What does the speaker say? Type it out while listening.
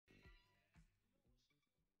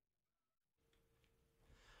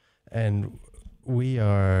And we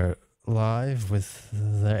are live with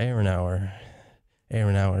the Aaron Hour.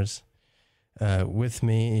 Aaron Hours. With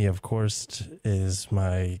me, of course, is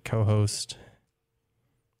my co-host,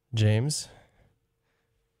 James.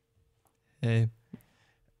 Hey.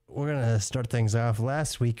 We're going to start things off.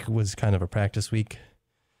 Last week was kind of a practice week.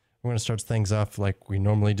 We're going to start things off like we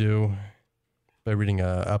normally do by reading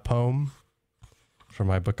a poem from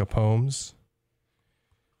my book of poems.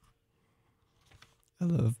 I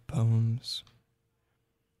love poems.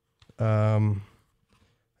 I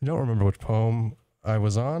don't remember which poem I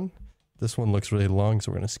was on. This one looks really long,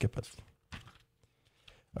 so we're going to skip it.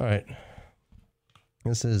 All right.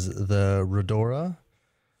 This is the Rhodora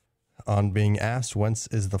on Being Asked Whence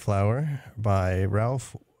is the Flower by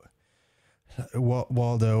Ralph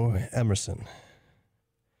Waldo Emerson.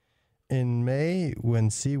 In May, when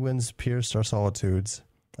sea winds pierced our solitudes,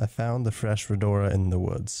 I found the fresh Rhodora in the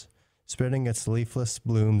woods, spreading its leafless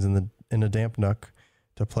blooms in a damp nook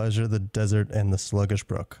to pleasure the desert and the sluggish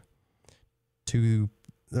brook. The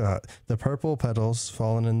purple petals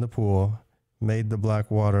fallen in the pool made the black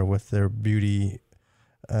water with their beauty.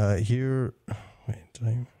 Here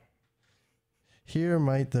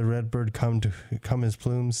might the redbird come his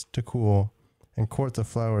plumes to cool, and court the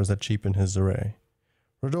flowers that cheapen his array.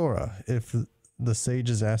 Rhodora, if the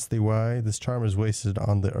sages ask thee why this charm is wasted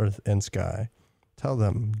on the earth and sky, tell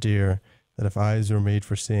them, dear, that if eyes were made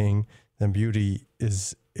for seeing, then beauty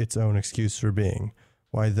is its own excuse for being.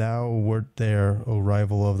 Why thou wert there, O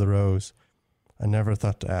rival of the rose, I never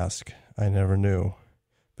thought to ask, I never knew.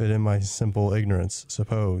 But in my simple ignorance,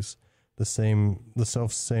 suppose the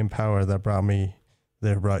self-same power that brought me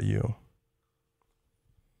there brought you.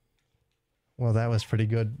 Well, that was pretty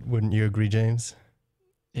good. Wouldn't you agree, James?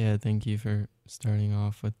 Yeah, thank you for starting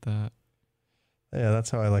off with that. Yeah, that's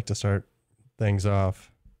how I like to start things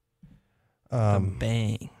off.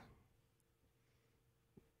 Bang.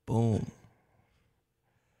 Boom.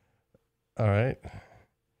 All right.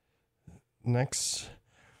 Next,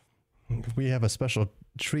 we have a special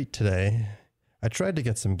treat today. I tried to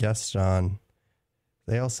get some guests on.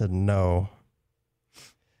 They all said no.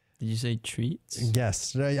 Did you say treats?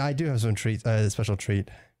 Yes, I do have some treats. A special treat.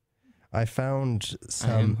 I found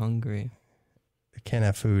some. I am hungry. Can't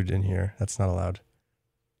have food in here. That's not allowed.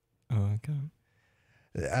 Oh,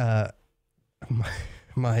 okay.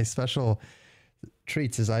 My special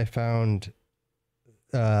treats is I found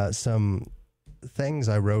some things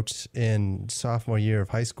I wrote in sophomore year of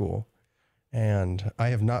high school, and I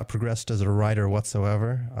have not progressed as a writer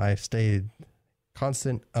whatsoever. I've stayed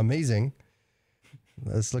constant, amazing.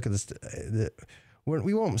 Let's look at this.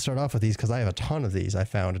 We won't start off with these because I have a ton of these. I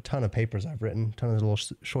found a ton of papers I've written, a ton of little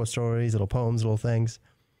short stories, little poems, little things.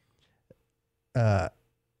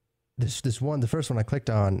 This one, the first one I clicked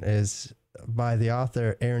on is by the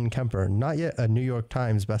author Aaron Kemper. Not yet a New York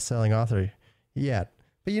Times bestselling author yet,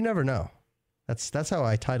 but you never know. That's how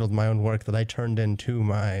I titled my own work that I turned into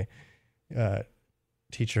my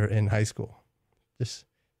teacher in high school. Just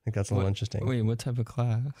I think that's a little interesting. Wait, what type of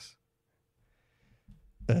class?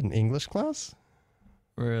 An English class?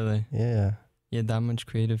 Really? Yeah. You had that much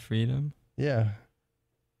creative freedom? Yeah.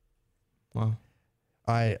 Wow.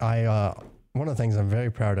 I one of the things I'm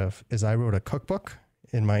very proud of is I wrote a cookbook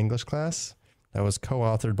in my English class that was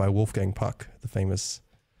co-authored by Wolfgang Puck, the famous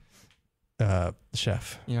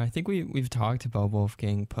chef. You know, I think we've talked about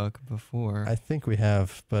Wolfgang Puck before. I think we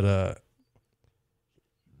have, but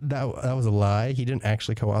that was a lie. He didn't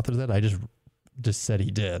actually co-author that. I just said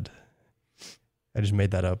he did. I just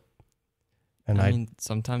made that up. And I mean,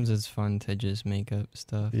 sometimes it's fun to just make up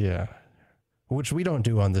stuff. Yeah. Which we don't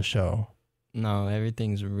do on the show. No,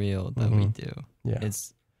 everything's real that we do. Yeah.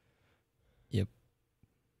 Yep.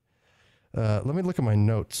 Let me look at my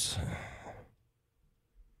notes.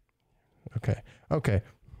 Okay.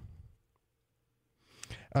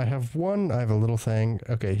 I have a little thing.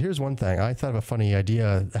 Okay, here's one thing. I thought of a funny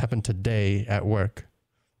idea that happened today at work.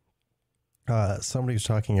 Somebody was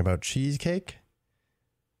talking about cheesecake.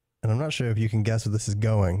 And I'm not sure if you can guess where this is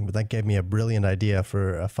going, but that gave me a brilliant idea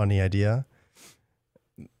for a funny idea.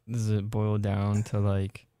 Does it boil down to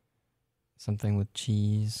like something with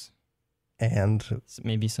cheese? And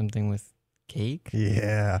Maybe something with cake?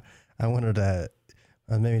 yeah, I wanted to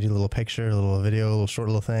maybe do a little picture, a little video, a little short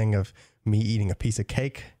little thing of me eating a piece of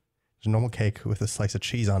cake, just a normal cake with a slice of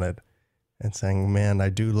cheese on it, and saying, man, I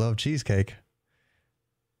do love cheesecake.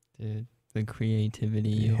 Dude, the creativity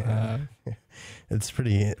you have. It's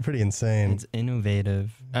pretty insane. It's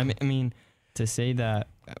innovative. I mean, to say that,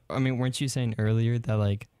 weren't you saying earlier that,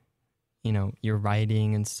 like, you know, your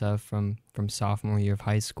writing and stuff from sophomore year of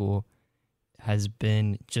high school has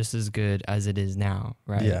been just as good as it is now,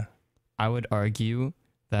 right? Yeah. I would argue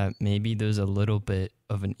that maybe there's a little bit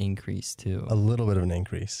of an increase too. A little bit of an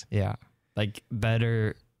increase. Yeah. Like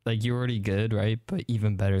better, like you're already good, right? But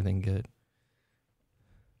even better than good.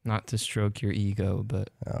 Not to stroke your ego,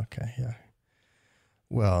 but. Okay, yeah.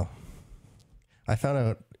 Well, I found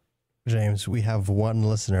out, James, we have one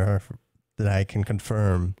listener that I can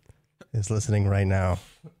confirm is listening right now.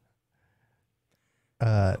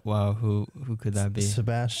 Wow, who could that be?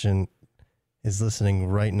 Sebastian is listening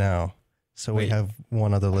right now. So Wait. we have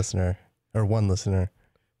one listener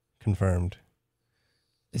confirmed.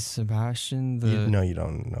 Is Sebastian the? No, you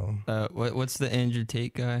don't know. What's the Andrew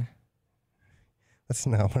Tate guy?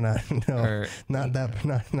 We're not. No, Or, not that.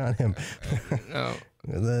 Not him. no,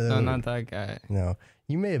 No, not that guy. No,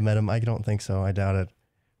 you may have met him. I don't think so. I doubt it.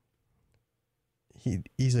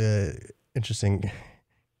 He's a interesting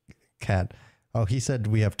cat. Oh, he said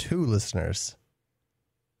we have 2 listeners.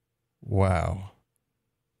 Wow.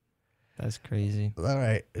 That's crazy. All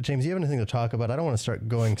right, James, you have anything to talk about? I don't want to start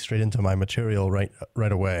going straight into my material right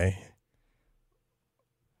away.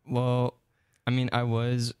 Well, I mean, I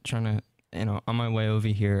was trying to, on my way over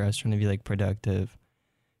here, I was trying to be like productive.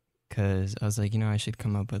 Cause I was like, I should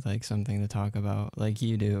come up with like something to talk about, like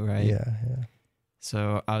you do, right? Yeah.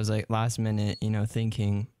 So I was like, last minute,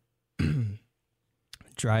 thinking,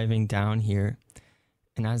 driving down here,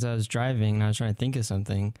 and as I was driving and I was trying to think of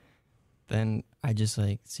something, then I just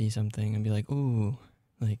like see something and be like, ooh,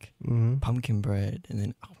 like pumpkin bread, and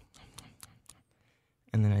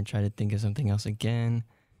then I try to think of something else again,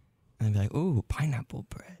 and I'd be like, ooh, pineapple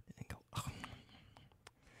bread, and go, oh.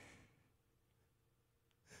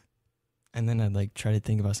 And then I'd like try to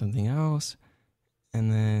think about something else,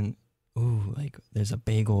 and then, ooh, like there's a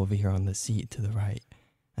bagel over here on the seat to the right,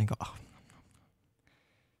 and I go, oh.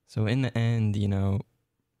 So in the end,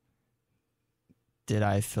 did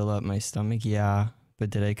I fill up my stomach? Yeah. But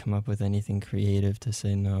did I come up with anything creative to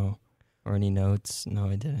say no? Or any notes? No,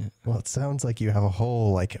 I didn't. Well, it sounds like you have a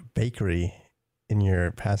whole like bakery in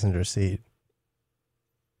your passenger seat.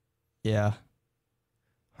 Yeah.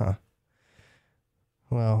 Huh.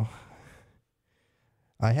 Well,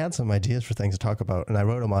 I had some ideas for things to talk about, and I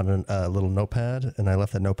wrote them on a little notepad, and I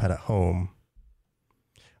left that notepad at home.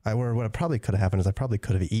 What probably could have happened is I probably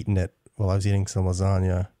could have eaten it while I was eating some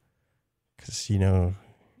lasagna. Because, Yeah,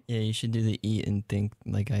 you should do the eat and think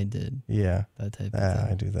like I did. Yeah. That type of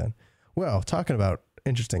thing. I do that. Well, talking about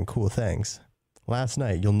interesting, cool things. Last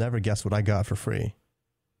night, you'll never guess what I got for free.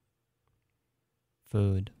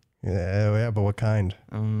 Food. Yeah, but what kind?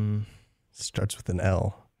 Starts with an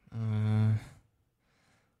L.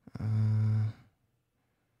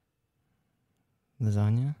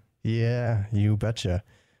 Lasagna? Yeah, you betcha.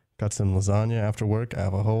 Got some lasagna after work. I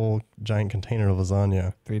have a whole giant container of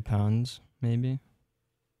lasagna. 3 pounds, maybe?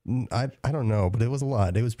 I don't know, but it was a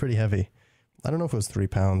lot. It was pretty heavy. I don't know if it was 3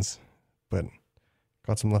 pounds, but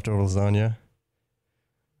got some leftover lasagna.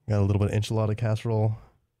 Got a little bit of enchilada casserole.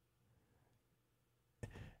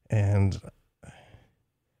 And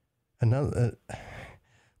another...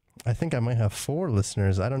 I think I might have 4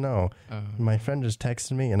 listeners. I don't know. My friend just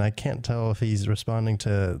texted me, and I can't tell if he's responding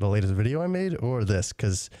to the latest video I made or this,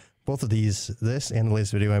 because both of this and the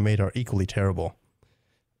latest video I made are equally terrible.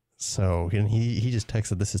 So he just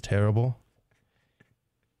texted, "This is terrible."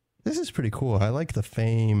 This is pretty cool. I like the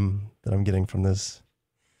fame that I'm getting from this.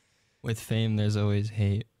 With fame, there's always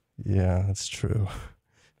hate. Yeah, that's true.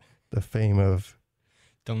 The fame of...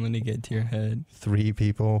 Don't let it get to your head. 3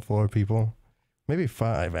 people, 4 people. Maybe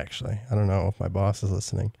 5, actually. I don't know if my boss is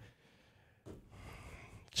listening.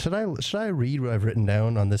 Should I read what I've written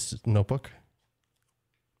down on this notebook?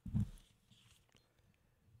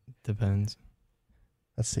 Depends.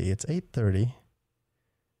 Let's see. It's 8:30.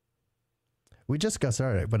 We just got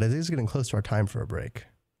started, but it is getting close to our time for a break.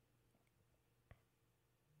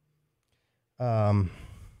 How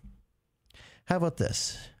about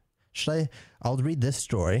this? I'll read this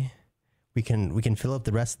story. We can fill up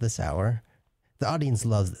the rest of this hour. The audience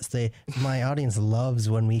loves this. My audience loves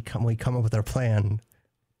when we come up with our plan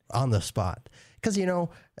on the spot. Because,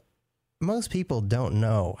 most people don't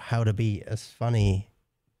know how to be as funny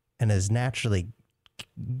and as naturally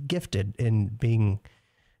gifted in being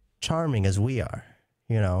charming as we are,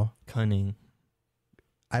 Cunning.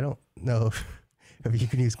 I don't know if you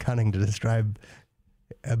can use cunning to describe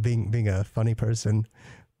being a funny person.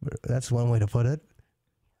 That's one way to put it.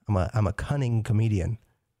 I'm a cunning comedian.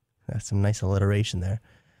 That's some nice alliteration there.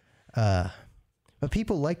 But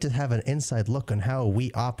people like to have an inside look on how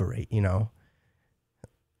we operate,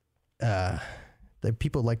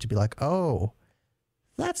 People like to be like, oh,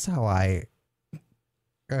 that's how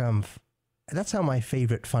that's how my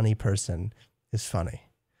favorite funny person is funny.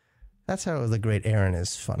 That's how the great Aaron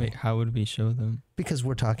is funny. Wait, how would we show them? Because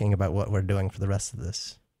we're talking about what we're doing for the rest of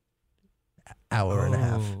this hour and a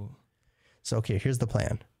half. Oh. So, okay, here's the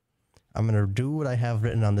plan. I'm going to do what I have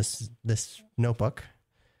written on this notebook.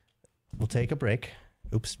 We'll take a break.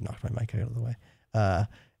 Oops, knocked my mic out of the way.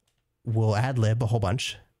 We'll ad-lib a whole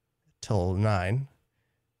bunch till 9.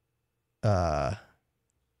 And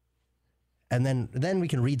then we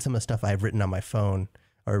can read some of the stuff I've written on my phone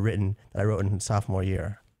or that I wrote in sophomore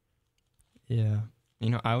year. Yeah. You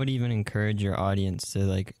know, I would even encourage your audience to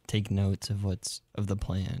like take notes of the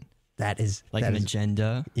plan. That is like an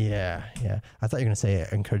agenda. Yeah. I thought you were going to say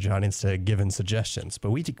encourage your audience to give in suggestions,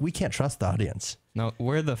 but we can't trust the audience. No,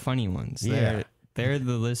 we're the funny ones. Yeah. They're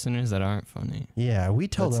the listeners that aren't funny. Yeah, we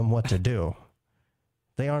tell them what to do.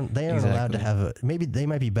 They aren't allowed to have maybe they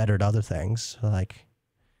might be better at other things, like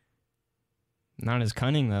not as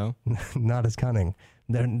cunning though. Not as cunning.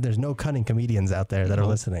 There's no cunning comedians out there that are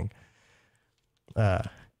listening.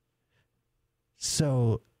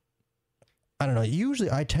 So I don't know.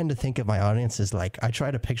 Usually I tend to think of my audience as like, I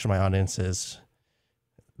try to picture my audience as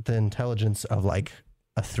the intelligence of like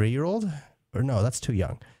a 3-year-old, or no, that's too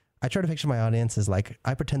young. I try to picture my audience as like,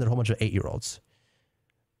 I pretend they're a whole bunch of 8-year-olds.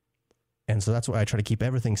 And so that's why I try to keep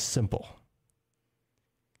everything simple.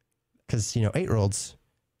 Cause 8-year-olds.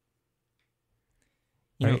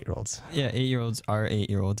 Yeah, 8-year-olds are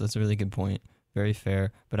 8-year-olds. That's a really good point. Very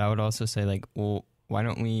fair. But I would also say like, well, why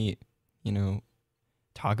don't we,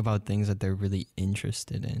 talk about things that they're really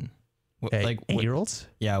interested in? Like 8-year-olds?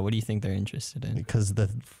 Yeah. What do you think they're interested in? Because the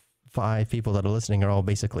 5 people that are listening are all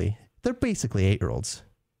basically 8-year-olds.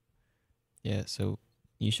 Yeah. So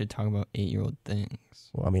you should talk about 8-year-old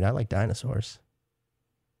things. Well, I mean, I like dinosaurs.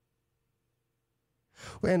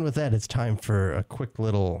 And with that, it's time for a quick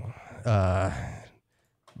little,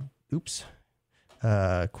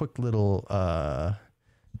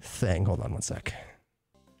 thing. Hold on one sec.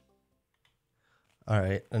 All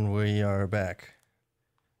right, and we are back.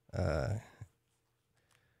 I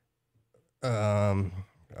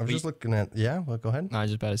was just looking at, well, go ahead. No, I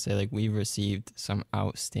was just about to say, like, we've received some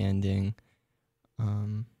outstanding,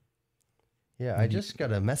 I just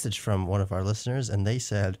got a message from one of our listeners, and they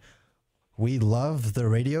said, we love the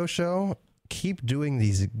radio show. Keep doing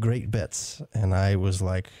these great bits. And I was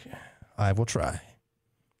like, I will try.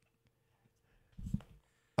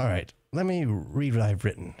 All right, let me read what I've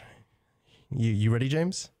written. You ready,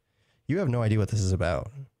 James? You have no idea what this is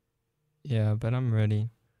about. Yeah, but I'm ready.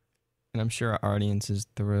 And I'm sure our audience is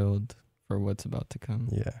thrilled for what's about to come.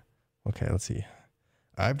 Yeah. Okay, let's see.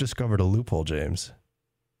 I've discovered a loophole, James.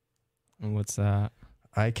 And what's that?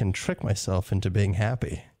 I can trick myself into being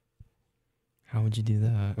happy. How would you do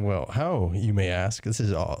that? Well, how, you may ask? This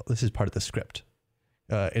is part of the script.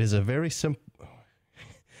 It is very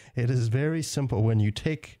simple when you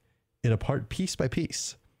take it apart piece by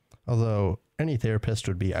piece. Although any therapist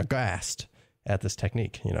would be aghast at this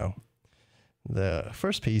technique, The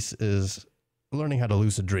first piece is learning how to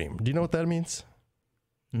lucid dream. Do you know what that means?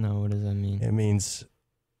 No, what does that mean? It means...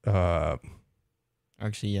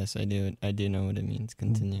 Actually, yes, I do. I do know what it means.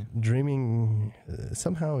 Continue. Dreaming,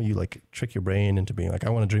 somehow you like trick your brain into being like,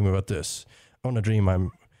 I want to dream about this. I want to dream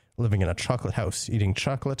I'm living in a chocolate house, eating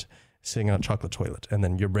chocolate, sitting on a chocolate toilet. And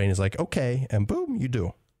then your brain is like, okay, and boom, you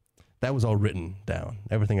do. That was all written down.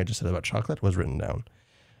 Everything I just said about chocolate was written down.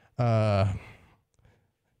 A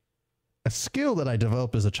skill that I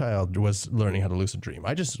developed as a child was learning how to lucid dream.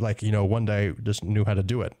 I just one day just knew how to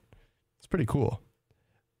do it. It's pretty cool.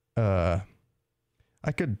 I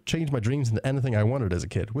could change my dreams into anything I wanted as a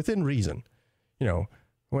kid within reason.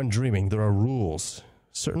 When dreaming, there are rules,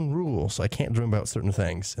 certain rules. I can't dream about certain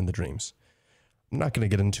things in the dreams. I'm not going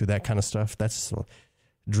to get into that kind of stuff.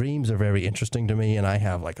 Dreams are very interesting to me, and I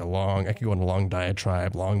have I could go on a long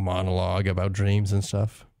diatribe, long monologue about dreams and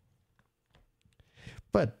stuff.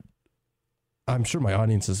 But I'm sure my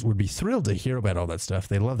audiences would be thrilled to hear about all that stuff.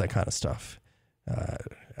 They love that kind of stuff,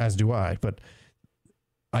 as do I. But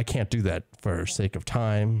I can't do that for sake of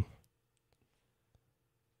time.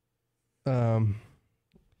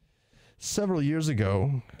 Several years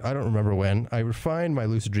ago, I don't remember when, I refined my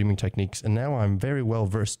lucid dreaming techniques, and now I'm very well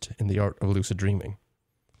versed in the art of lucid dreaming.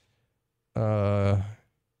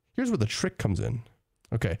 Here's where the trick comes in.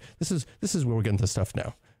 Okay, this is where we're getting to stuff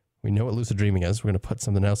now. We know what lucid dreaming is. We're going to put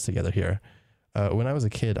something else together here. When I was a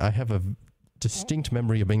kid, I have a distinct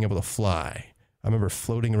memory of being able to fly. I remember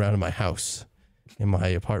floating around in my house, in my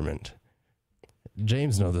apartment.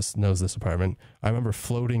 James knows this apartment. I remember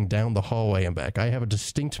floating down the hallway and back. I have a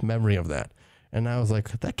distinct memory of that. And I was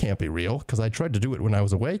like, that can't be real, because I tried to do it when I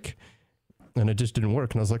was awake, and it just didn't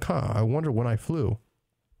work. And I was like, I wonder when I flew.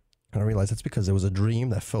 And I realized it's because it was a dream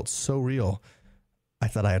that felt so real. I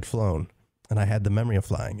thought I had flown, and I had the memory of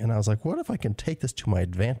flying. And I was like, what if I can take this to my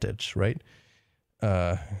advantage, right?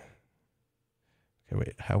 Okay,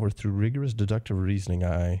 wait. However, through rigorous deductive reasoning,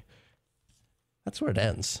 that's where it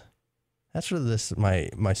ends. That's where this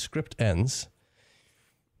my script ends.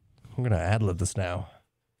 I'm gonna ad-lib this now.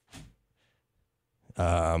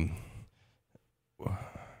 Oh,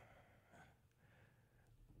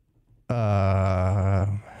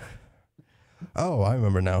 I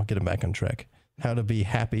remember now. Getting back on track. How to be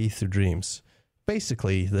happy through dreams.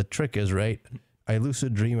 Basically, the trick is, right, I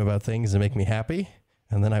lucid dream about things that make me happy,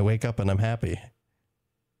 and then I wake up and I'm happy.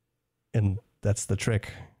 And that's the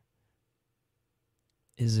trick.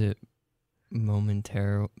 Is it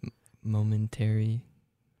momentary?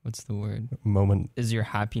 What's the word? Is your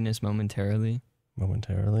happiness momentarily?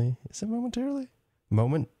 Momentarily? Is it momentarily?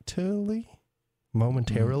 Momentarily?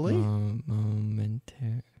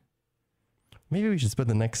 Maybe we should spend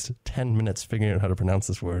the next 10 minutes figuring out how to pronounce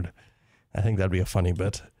this word. I think that'd be a funny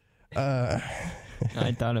bit. I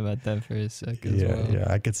thought about that for a second. Yeah,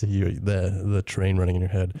 I could see you the train running in your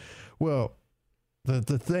head. Well,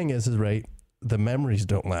 the thing is right, the memories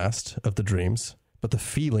don't last of the dreams, but the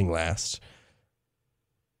feeling lasts.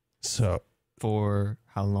 So for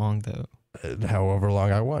how long though? However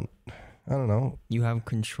long I want. I don't know. You have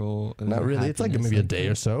control of Not really. It's like maybe a day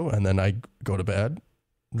or so, and then I go to bed.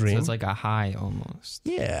 Dream. So it's like a high almost.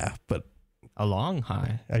 Yeah, but a long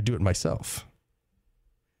high. I do it myself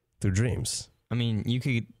through dreams. I mean, you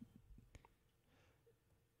could.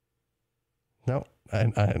 No,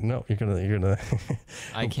 I no. You're gonna.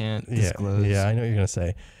 I can't disclose. Yeah, I know what you're gonna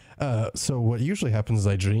say. So what usually happens is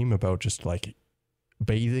I dream about just like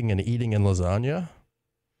bathing and eating in lasagna,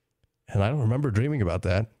 and I don't remember dreaming about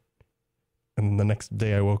that. And the next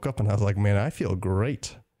day I woke up and I was like, man, I feel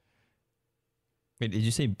great. Wait, did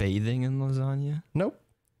you say bathing in lasagna? Nope.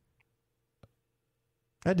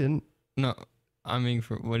 I didn't. No, I mean,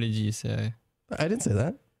 what did you say? I didn't say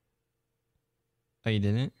that. Oh, you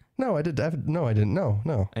didn't? No, I did. No, I didn't. No.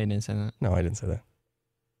 Oh, you didn't say that? No, I didn't say that.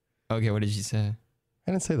 Okay, what did you say?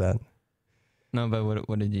 I didn't say that. No, but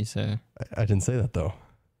what did you say? I didn't say that, though.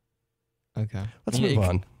 Okay. Let's move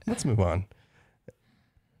on. Let's move on.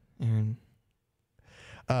 Aaron.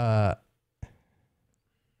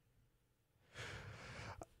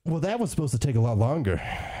 Well, that was supposed to take a lot longer.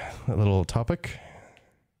 That little topic.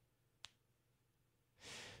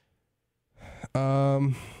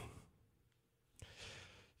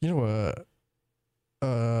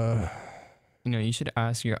 You should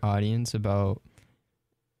ask your audience about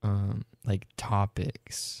like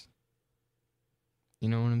topics. You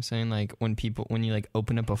know what I'm saying? Like when you like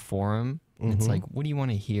open up a forum, it's like, what do you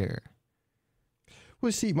want to hear?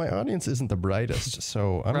 Well, see, my audience isn't the brightest,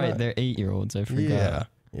 so I'm not... They're 8-year-olds. I forgot.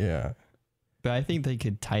 Yeah. But I think they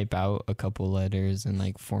could type out a couple letters and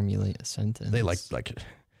like formulate a sentence. They like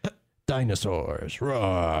dinosaurs,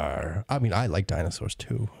 roar. I mean, I like dinosaurs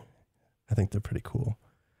too. I think they're pretty cool.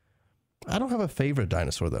 I don't have a favorite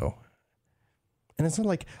dinosaur though. And it's not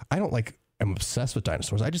like I'm obsessed with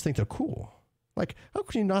dinosaurs. I just think they're cool. Like, how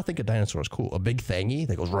could you not think a dinosaur is cool? A big thingy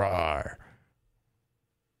that goes roar.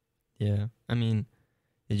 Yeah. I mean,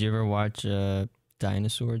 did you ever watch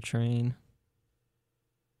Dinosaur Train?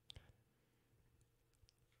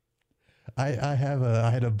 I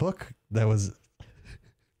had a book that was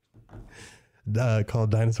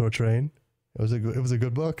called Dinosaur Train. It was a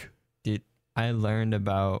good book. Dude, I learned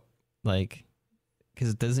about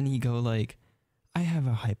because doesn't he go like, I have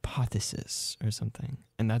a hypothesis or something,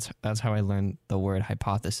 and that's how I learned the word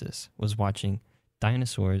hypothesis, was watching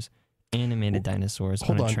dinosaurs, animated dinosaurs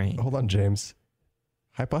on a train. Hold on, James.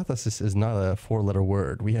 Hypothesis is not a 4-letter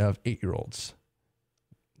word. We have 8-year-olds.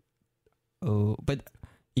 Oh, but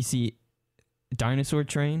you see, Dinosaur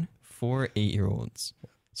Train for 8-year-olds.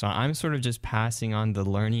 So I'm sort of just passing on the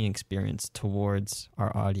learning experience towards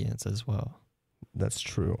our audience as well. That's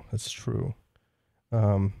true.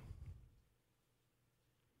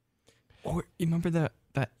 Or you remember that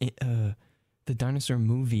the dinosaur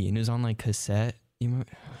movie, and it was on like cassette? You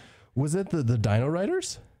remember? Was it the Dino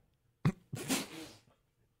Riders?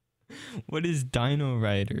 What is Dino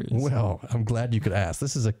Riders? Well, I'm glad you could ask.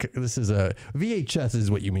 This is a VHS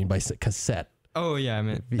is what you mean by cassette. Oh yeah, I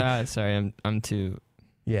mean, sorry, I'm too.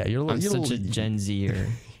 Yeah, you're such a Gen Zer.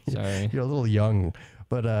 Sorry, you're a little young,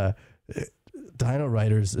 but Dino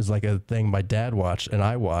Riders is like a thing my dad watched and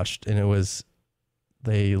I watched, and it was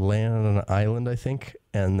they land on an island, I think,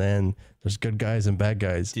 and then there's good guys and bad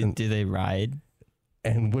guys. Do they ride?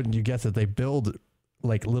 And wouldn't you guess that they build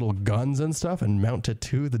like little guns and stuff and mount it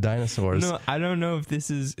to the dinosaurs. No, I don't know if this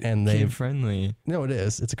is And they- kid friendly. No, it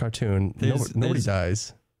is. It's a cartoon. Nobody There's-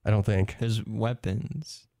 dies. I don't think. There's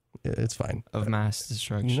weapons It's fine. of mass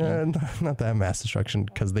destruction. No, not that mass destruction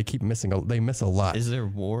because they keep missing. They miss a lot. Is there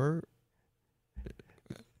war?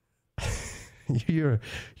 You're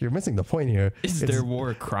missing the point here. Is It's- there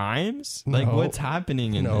war crimes? Like No. what's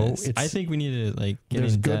happening in No, this? I it's- think we need to like get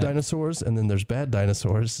There's in good depth. dinosaurs and then there's bad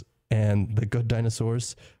dinosaurs. And the good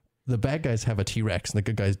dinosaurs, the bad guys have a T-Rex and the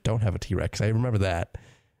good guys don't have a T-Rex. I remember that.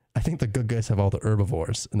 I think the good guys have all the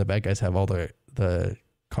herbivores and the bad guys have all the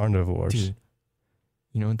carnivores. Dude,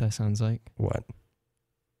 you know what that sounds like? What?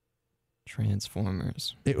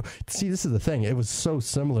 Transformers. See, this is the thing. It was so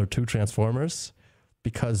similar to Transformers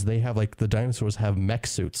because they have like the dinosaurs have mech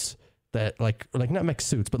suits that like not mech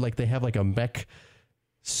suits, but like they have like a mech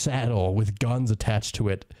saddle with guns attached to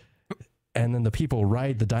it. And then the people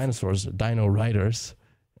ride the dinosaurs, dino riders,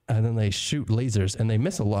 and then they shoot lasers and they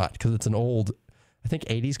miss a lot because it's an old, I think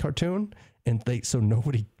 80s cartoon. And so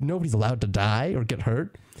nobody's allowed to die or get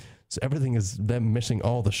hurt. So everything is them missing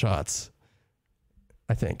all the shots.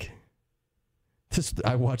 I think.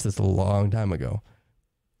 I watched this a long time ago.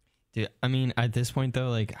 Dude, I mean, at this point though,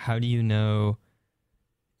 like, how do you know?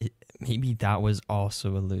 Maybe that was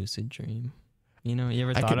also a lucid dream. You know, you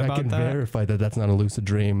ever thought I about can that? verify that that's not a lucid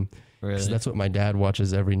dream. 'Cause Really? that's what my dad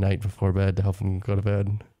watches every night before bed to help him go to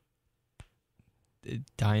bed.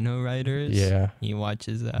 Dino Riders. Yeah. He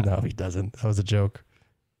watches that. No, he doesn't. That was a joke.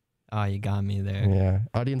 Oh, you got me there. Yeah.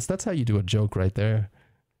 Audience, that's how you do a joke right there.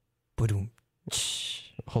 Ba-doom.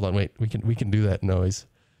 Hold on, wait. We can do that noise.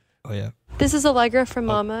 Oh yeah. This is Allegra from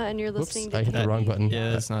Oh, Mama, and you're Whoops, listening I to hit the wrong button.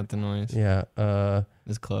 Yeah, that's not the noise. Yeah.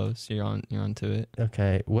 It's close. You're onto it.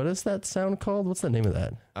 Okay. What is that sound called? What's the name of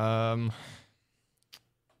that?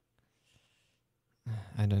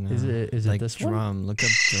 I don't know. Is it like this drum? one? Look up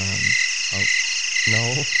drum.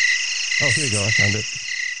 No. Oh, here you go. I found it.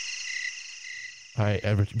 All right,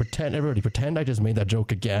 everybody pretend I just made that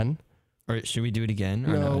joke again. Or should we do it again?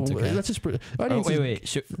 Or no, it's okay. let's just. Oh,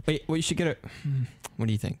 wait. We should get a. What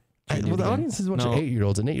do you think? Should we do Well, it the again? audience is a bunch of No.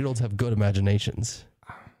 8-year-olds, and 8-year-olds have good imaginations.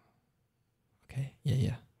 Okay.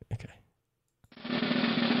 Yeah. Okay.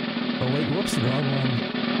 Oh wait, whoops, the wrong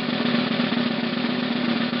one.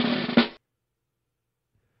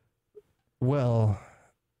 Well,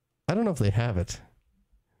 I don't know if they have it.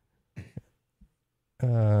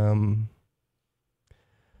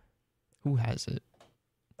 Who has it?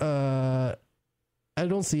 I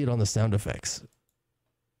don't see it on the sound effects.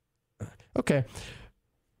 Okay.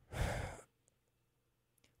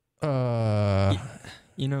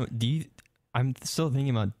 You know, I'm still thinking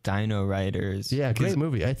about Dino Riders. Yeah, 'cause- great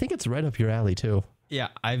movie. I think it's right up your alley too. Yeah,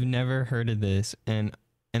 I've never heard of this, and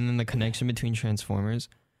then the connection between Transformers,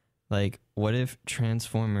 like, what if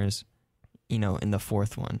Transformers, you know, in the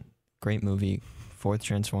fourth one, great movie, fourth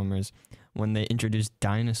Transformers, when they introduced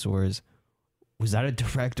dinosaurs, was that a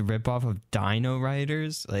direct ripoff of Dino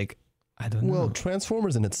Riders? Like, I don't know. Well,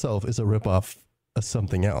 Transformers in itself is a ripoff of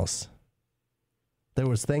something else. There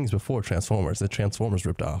was things before Transformers that Transformers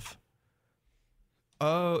ripped off.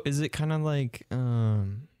 Oh, is it kind of like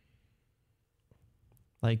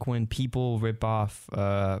when people rip off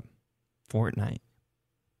Fortnite?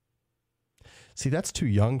 See, that's too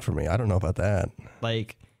young for me. I don't know about that.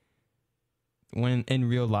 Like when in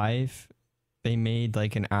real life they made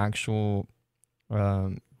like an actual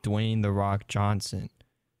Dwayne The Rock Johnson,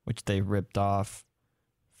 which they ripped off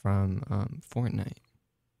from Fortnite.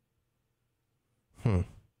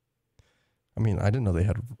 I mean, I didn't know they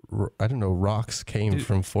had. I didn't know rocks came Dude.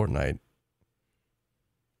 from Fortnite.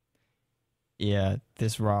 Yeah,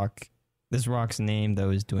 this rock's name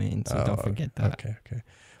though is Dwayne, so don't forget that. Okay.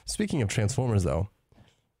 Speaking of Transformers, though,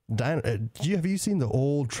 have you seen the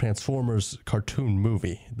old Transformers cartoon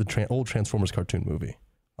movie? The old Transformers cartoon movie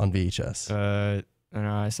on VHS.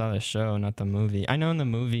 No, I saw the show, not the movie. I know in the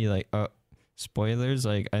movie, like, spoilers.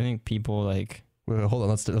 Like, I think people like. Wait, hold on.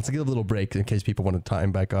 Let's get a little break in case people want to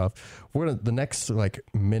time back off. The next like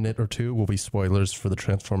minute or two will be spoilers for the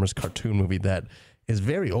Transformers cartoon movie that is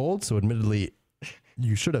very old. So admittedly,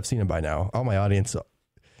 you should have seen it by now. All my audience,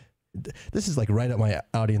 this is like right up my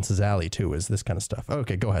audience's alley too. Is this kind of stuff?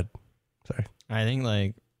 Okay, go ahead. Sorry. I think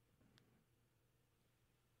like.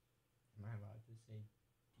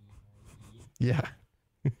 Yeah.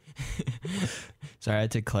 Sorry, I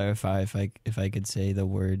had to clarify if I could say the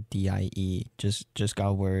word DIE. Just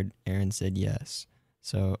got word. Aaron said yes.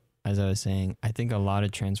 So as I was saying, I think a lot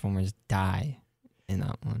of Transformers die in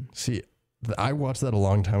that one. See, I watched that a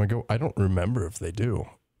long time ago. I don't remember if they do,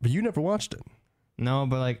 but you never watched it. No,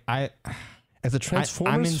 but like As a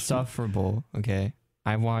Transformers, I'm insufferable. Okay,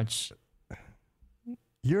 I watch.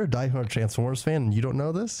 You're a diehard Transformers fan and you don't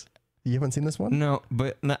know this? You haven't seen this one? No,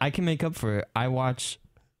 but I can make up for it. I watch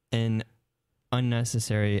an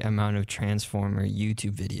unnecessary amount of Transformer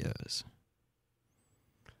YouTube videos.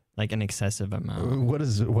 Like an excessive amount. What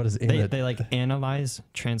is in They, it? they like analyze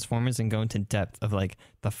Transformers and go into depth of like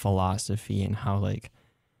the philosophy and how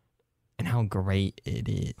how great it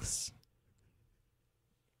is.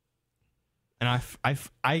 And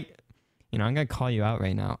I you know, I'm gonna call you out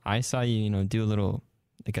right now. I saw you, you know, do a little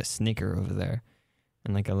like a snicker over there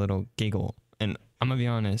and like a little giggle. And I'm gonna be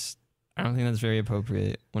honest, I don't think that's very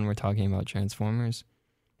appropriate when we're talking about Transformers.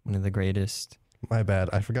 One of the greatest. My bad.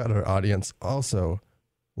 I forgot our audience also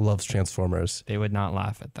loves Transformers. They would not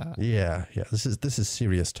laugh at that. Yeah. This is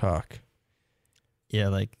serious talk. Yeah,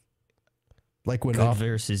 like Like when good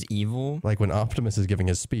versus evil. like when Optimus is giving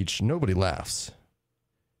his speech, nobody laughs.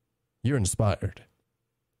 You're inspired.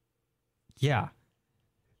 Yeah.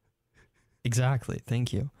 Exactly.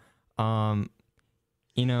 Thank you.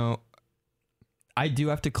 You know, I do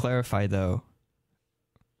have to clarify though.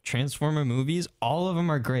 Transformer movies, all of them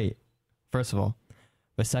are great. First of all,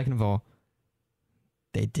 but second of all,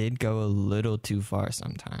 they did go a little too far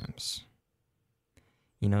sometimes.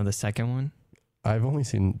 You know, the second one, I've only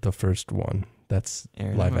seen the first one. That's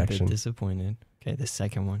Aaron, live I'm a action. bit disappointed. Okay, the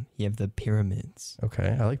second one, you have the pyramids.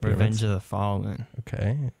 Okay, I like Revenge pyramids. of the Fallen.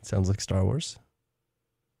 Okay, sounds like Star Wars.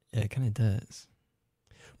 Yeah, it kind of does.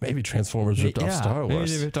 Maybe Transformers ripped off Star Maybe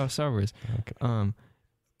Wars. they ripped off Star Wars. Okay.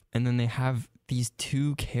 And then they have these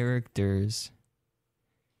two characters.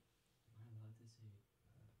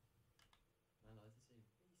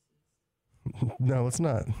 No, let's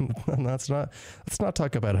not. Let's not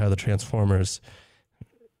talk about how the Transformers.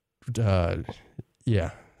 Yeah,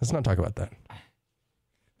 let's not talk about that.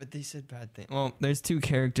 But they said bad things. Well, there's two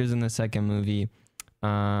characters in the second movie.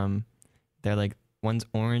 They're like one's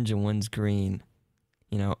orange and one's green.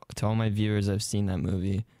 You know, to all my viewers, I've seen that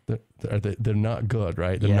movie. They're not good,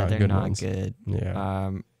 right? They're yeah, not they're good not ones. good.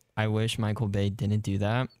 Yeah. I wish Michael Bay didn't do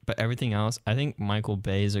that, but everything else, I think Michael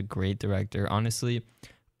Bay is a great director. Honestly,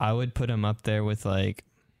 I would put him up there with like.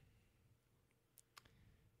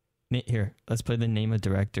 Here, let's play the name a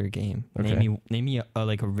director game. Okay. Name me a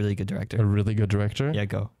like a really good director. A really good director. Yeah,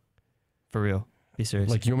 go. For real. Be serious.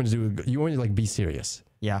 Like you want me to do? You want me to like be serious?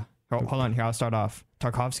 Yeah. Hold on. Here, I'll start off.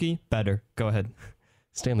 Tarkovsky, better. Go ahead.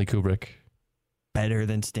 Stanley Kubrick, Better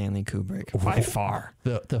than Stanley Kubrick by far.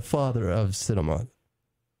 the father of cinema.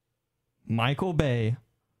 Michael Bay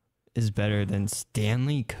is better than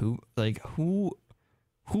Stanley Kubrick. Like who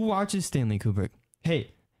watches Stanley Kubrick?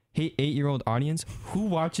 Hey, 8-year-old audience, who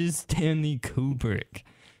watches Stanley Kubrick?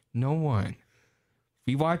 No one.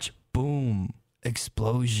 We watch boom,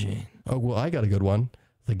 explosion. Oh well, I got a good one.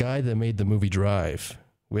 The guy that made the movie Drive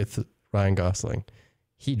with Ryan Gosling,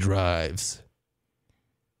 he drives.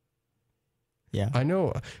 Yeah. I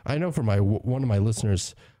know for one of my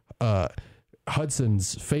listeners,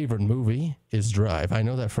 Hudson's favorite movie is Drive. I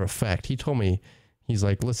know that for a fact. He told me, he's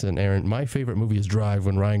like, listen, Aaron, my favorite movie is Drive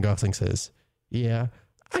when Ryan Gosling says, yeah,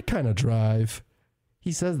 I kind of drive.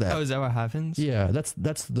 He says that. Oh, is that what happens? Yeah,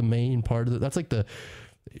 that's the main part of it. That's like and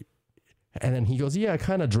then he goes, yeah, I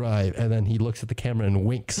kind of drive. And then he looks at the camera and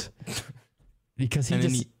winks because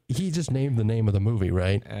he just named the name of the movie,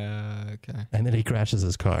 right? Okay. And then he crashes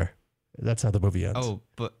his car. That's how the movie ends.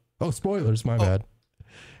 Oh, spoilers, my bad.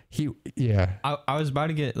 I was about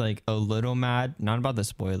to get like a little mad, not about the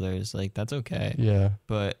spoilers, like that's okay. Yeah.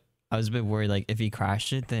 But I was a bit worried, like if he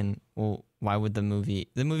crashed it, then well, why would the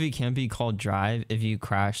movie can't be called Drive if you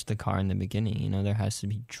crash the car in the beginning, you know, there has to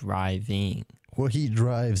be driving. Well, he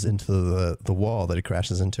drives into the wall that he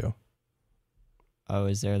crashes into. Oh,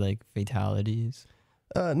 is there like fatalities?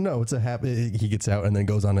 No, it's a happy. He gets out and then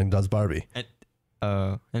goes on and does Barbie.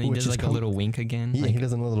 And he Which does is like a little wink again. Yeah, like, he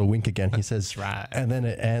does a little wink again. He says, Drive. and then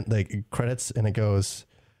it credits and it goes,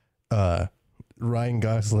 Ryan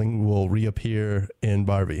Gosling will reappear in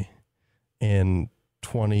Barbie in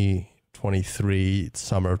 2023,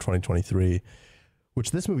 summer of 2023,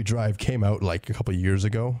 which this movie Drive came out like several years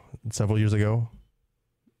ago.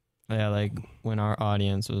 Yeah, like when our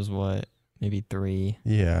audience was maybe 3.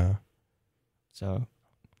 Yeah. So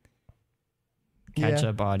catch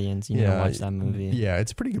up audience, you need to watch that movie. Yeah,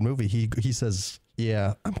 it's a pretty good movie. He says,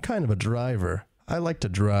 yeah, I'm kind of a driver. I like to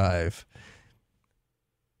drive.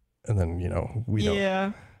 And then, you know, we don't.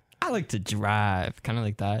 Yeah, I like to drive. Kind of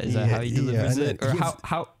like that. Is that how he delivers it? Or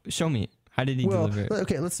how? Show me. How did he deliver it?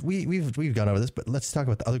 Okay, we've gone over this, but let's talk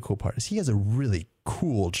about the other cool part. Is he has a really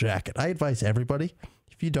cool jacket. I advise everybody,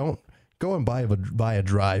 if you don't, go and buy a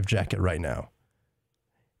Drive jacket right now.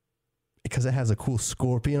 Because it has a cool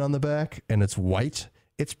scorpion on the back and it's white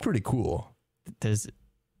It's pretty cool. Does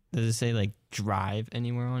it say like drive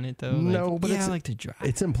anywhere on it though? No, but I like to drive.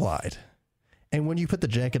 It's implied. And when you put the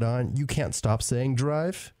jacket on, you can't stop saying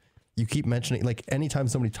drive. You keep mentioning, like, anytime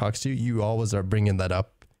somebody talks to you, you always are bringing that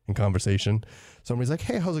up in conversation. Somebody's like,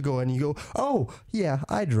 hey, how's it going? And you go, oh, yeah,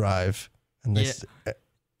 I drive. And this,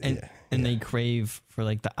 and they crave for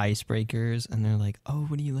like the icebreakers, and they're like, oh,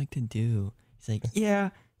 what do you like to do? He's like,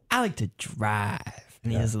 yeah, I like to drive.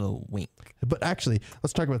 And he has a little wink. But actually,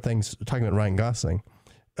 let's talk about talking about Ryan Gosling.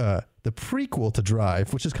 The prequel to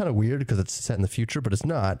Drive, which is kind of weird because it's set in the future, but it's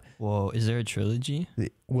not. Whoa, is there a trilogy?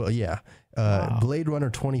 Well, yeah. Wow. Blade Runner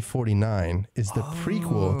 2049 is the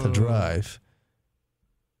prequel to Drive.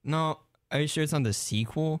 No, are you sure it's not the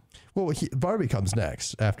sequel? Well, Barbie comes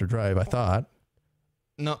next after Drive, I thought.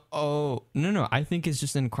 No, no. I think it's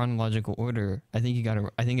just in chronological order. I think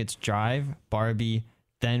I think it's Drive, Barbie,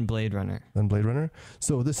 then Blade Runner. Then Blade Runner.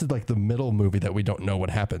 So this is like the middle movie that we don't know what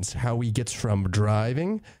happens. How he gets from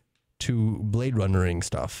driving to Blade Runnering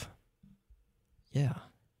stuff. Yeah.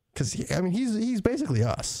 Because he's basically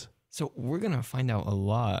us. So we're gonna find out a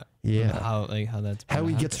lot. Yeah. How that's how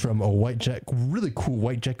he gets from a white jacket, really cool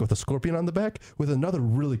white jacket with a scorpion on the back, with another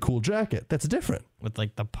really cool jacket that's different. With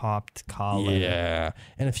like the popped collar. Yeah.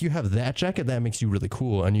 And if you have that jacket, that makes you really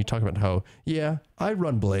cool. And you talk about how, yeah, I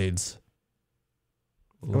run blades.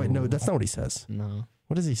 Oh, wait, no, that's not what he says. No.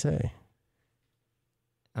 What does he say?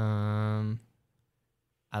 I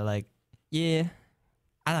like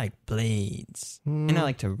blades. And I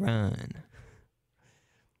like to run.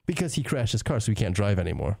 Because he crashed his car, so he can't drive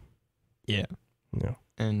anymore. Yeah. Yeah.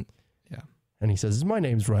 And he says, my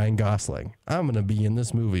name's Ryan Gosling. I'm going to be in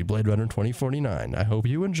this movie, Blade Runner 2049. I hope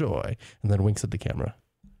you enjoy. And then winks at the camera.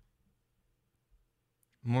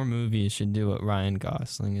 more movies should do what Ryan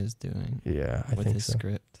Gosling is doing. Yeah, I with think his so.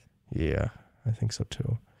 script. Yeah, I think so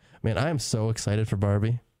too. Man, I am so excited for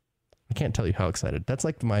Barbie. I can't tell you how excited. That's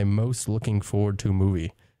like my most looking forward to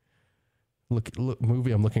movie.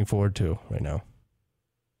 Movie I'm looking forward to right now.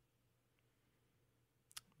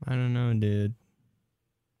 I don't know, dude.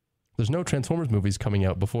 There's no Transformers movies coming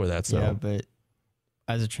out before that, so. Yeah, but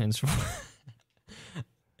as a Transformer,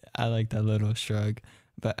 I like that little shrug.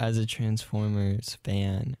 But as a Transformers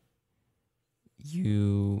fan,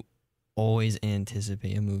 you always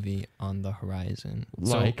anticipate a movie on the horizon.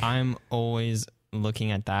 Like? So I'm always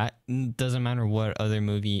looking at that. Doesn't matter what other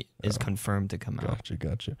movie is confirmed to come out.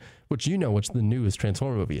 Gotcha. Which you know what the newest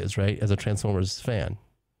Transformer movie is, right? As a Transformers fan.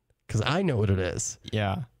 Because I know what it is.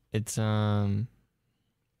 Yeah. It's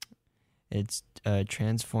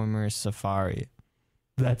Transformers Safari.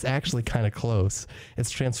 That's actually kind of close.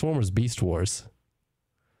 It's Transformers Beast Wars.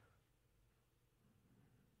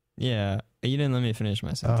 Yeah. You didn't let me finish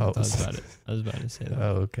my sentence. I was about to say that.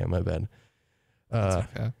 Oh, okay, my bad. That's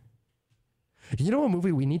okay. You know what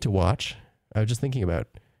movie we need to watch? I was just thinking about.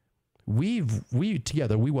 We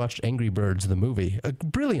watched Angry Birds the movie. A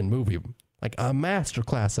brilliant movie. Like a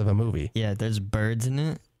masterclass of a movie. Yeah, there's birds in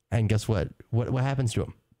it. And guess what? What happens to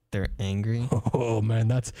them? They're angry. Oh man,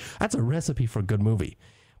 that's a recipe for a good movie.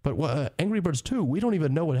 But Angry Birds 2, we don't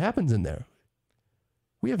even know what happens in there.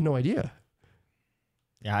 We have no idea.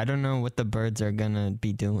 Yeah, I don't know what the birds are gonna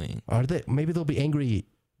be doing. Are they? Maybe they'll be angry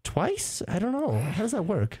twice? I don't know. How does that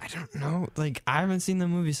work? I don't know. Like, I haven't seen the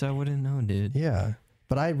movie, so I wouldn't know, dude. Yeah.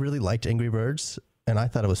 But I really liked Angry Birds, and I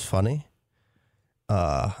thought it was funny.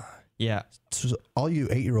 Yeah. So all you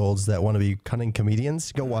 8-year-olds that want to be cunning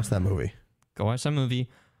comedians, go watch that movie. Go watch that movie.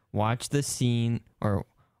 Watch the scene, or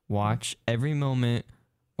watch every moment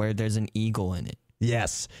where there's an eagle in it.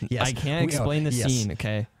 Yes. I can't explain the scene,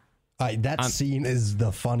 okay? That scene is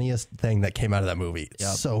the funniest thing that came out of that movie. Yep.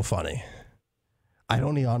 So funny. I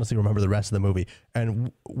don't even honestly remember the rest of the movie,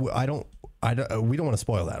 and we don't want to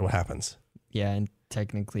spoil that. What happens? Yeah, and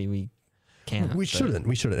technically we can't. We shouldn't.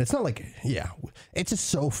 It's not like, it's just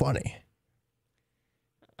so funny.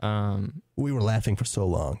 We were laughing for so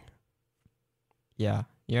long. Yeah,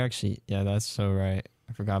 you're actually. Yeah, that's so right.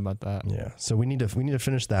 I forgot about that. Yeah, so we need to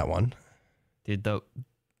finish that one, dude. The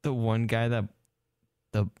one guy that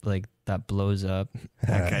blows up.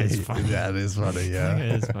 That guy is funny. That is funny. Yeah, that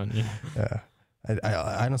guy is funny. Yeah.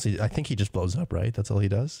 I honestly, I think he just blows up, right? That's all he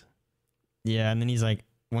does? Yeah, and then he's like,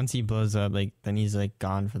 once he blows up, like, then he's like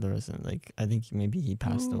gone for the rest of it. Like, I think maybe he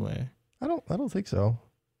passed away. I don't think so.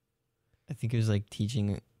 I think he was like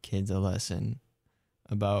teaching kids a lesson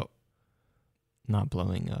about not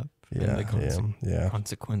blowing up. Yeah, and the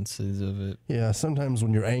consequences of it. Yeah, sometimes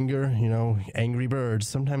when you're angry birds,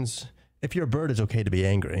 sometimes if you're a bird, it's okay to be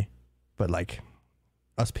angry. But like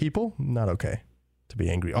us people, not okay to be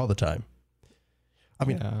angry all the time. I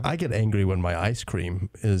mean, I get angry when my ice cream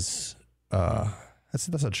is That's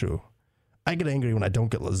not true. I get angry when I don't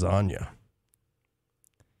get lasagna.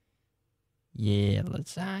 Yeah,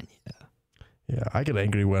 lasagna. Yeah, I get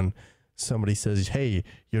angry when somebody says, "Hey,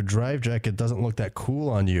 your drive jacket doesn't look that cool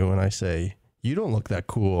on you," and I say, "You don't look that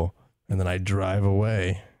cool," and then I drive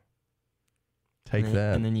away. Take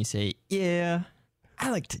that. And then you say, "Yeah,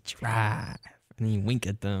 I like to drive," and then you wink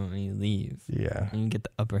at them and you leave. Yeah. And you get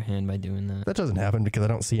the upper hand by doing that. That doesn't happen because I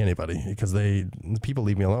don't see anybody, because the people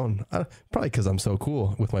leave me alone. Probably because I'm so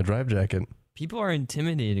cool with my drive jacket. People are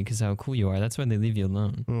intimidated because how cool you are. That's why they leave you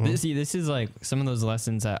alone. Mhm. This is like some of those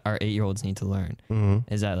lessons that our 8-year-olds need to learn.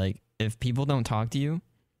 Mm-hmm. Is that like if people don't talk to you,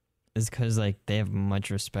 it's because like they have much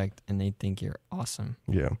respect and they think you're awesome.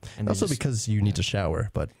 Yeah. And they Also just- because you need to shower,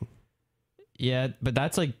 but yeah, but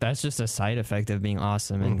that's just a side effect of being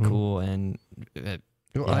awesome and Mhm. cool and well,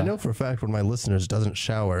 Yeah. I know for a fact when my listeners doesn't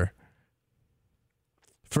shower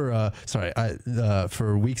for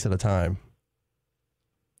for weeks at a time.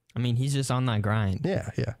 I mean he's just on that grind. Yeah.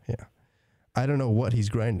 I don't know what he's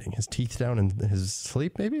grinding. His teeth down in his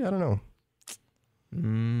sleep, maybe? I don't know.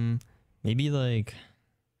 Maybe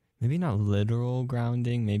not literal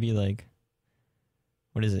grounding. Maybe like,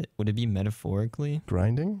 what is it? Would it be metaphorically?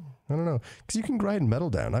 Grinding? I don't know. Because you can grind metal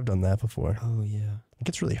down. I've done that before. Oh yeah. It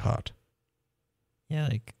gets really hot. Yeah,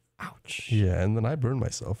 like ouch. Yeah, and then I burned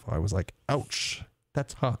myself. I was like, ouch,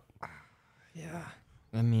 that's hot. Yeah.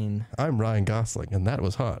 I mean, I'm Ryan Gosling, and that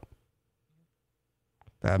was hot.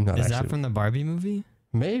 I'm not is actually. that from the Barbie movie?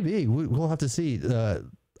 Maybe. We'll have to see.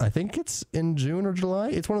 I think it's in June or July.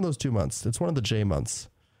 It's one of those 2 months. It's one of the J months.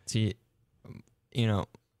 See,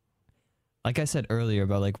 like I said earlier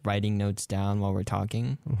about like writing notes down while we're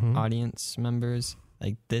talking, Mhm. audience members,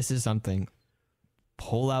 like this is something.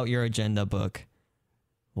 Pull out your agenda book,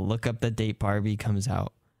 look up the date Barbie comes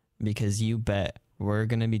out, because you bet we're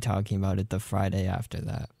going to be talking about it the Friday after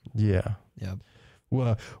that. Yeah. Yep.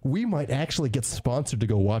 Well, we might actually get sponsored to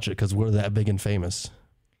go watch it because we're that big and famous.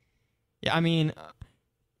 Yeah, I mean,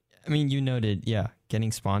 you noted, yeah,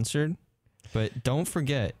 getting sponsored, but don't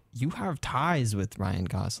forget, you have ties with Ryan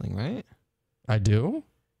Gosling, right? I do?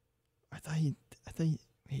 I thought you,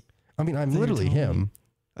 wait, I mean, I'm thought you literally told me. him.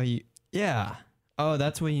 oh, yeah. Oh,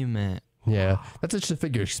 that's what you meant. Yeah. That's just a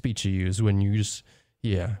figure of speech you use when you just,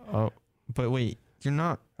 yeah. Oh, but wait, you're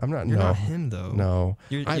not I'm you're not, not him though. No.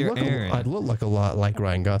 You're I Aaron. look like a lot like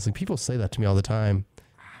Ryan Gosling. People say that to me all the time.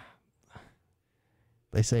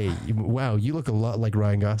 They say, wow, you look a lot like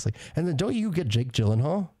Ryan Gosling. And then don't you get Jake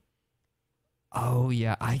Gyllenhaal? Oh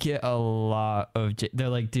yeah, I get a lot of. They're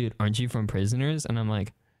like, dude, aren't you from Prisoners? And I'm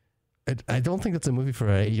like, I don't think that's a movie for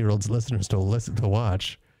 8-year-olds listeners to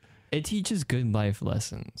watch. it teaches good life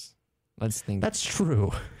lessons. Let's think. That's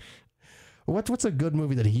true. What's a good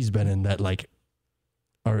movie that he's been in that like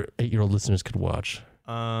our 8-year-old listeners could watch?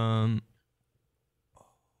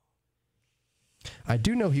 I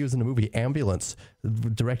do know he was in the movie Ambulance,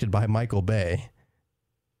 directed by Michael Bay.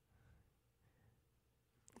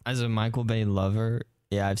 As a Michael Bay lover,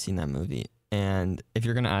 yeah, I've seen that movie. And if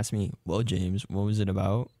you're gonna ask me, well, James, what was it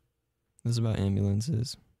about? It was about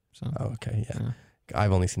ambulances. So Oh, okay, yeah.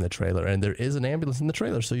 I've only seen the trailer, and there is an ambulance in the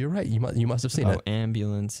trailer, so you're right. You must have seen it.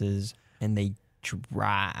 Ambulances, and they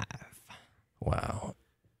drive. Wow,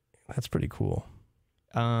 that's pretty cool.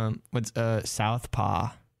 What's Southpaw?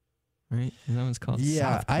 Right? Is that what it's called?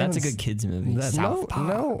 Yeah, Southpaw. I That's a haven't good kids movie.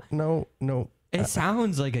 Southpaw. No. It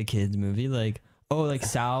sounds like a kids movie, like like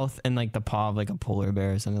South and like the paw of like a polar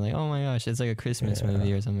bear or something. Like, oh my gosh, it's like a Christmas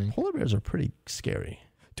movie or something. Polar bears are pretty scary.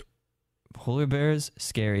 Polar bears,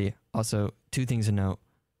 scary. Also, 2 things to note.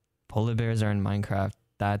 Polar bears are in Minecraft.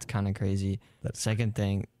 That's kind of crazy. Second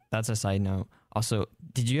thing, that's a side note. Also,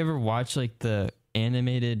 did you ever watch like the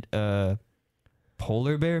animated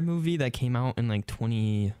polar bear movie that came out in like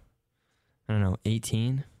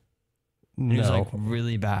 18? No, It was like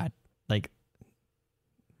really bad. Like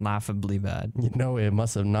laughably bad. it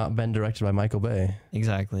must have not been directed by Michael Bay.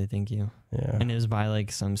 Exactly, thank you. Yeah. And it was by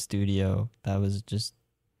like some studio that was just,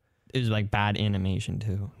 it was like bad animation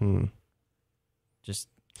too. Just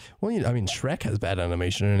Well, I mean, Shrek has bad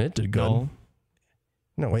animation and it did good.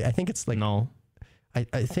 No, wait, I think it's like no. I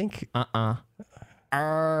think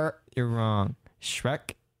You're wrong.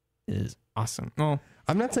 Shrek is awesome. No,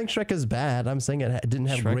 I'm not saying Shrek is bad. I'm saying it didn't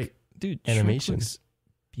have Shrek, great dude, animation. Shrek looks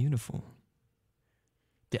beautiful.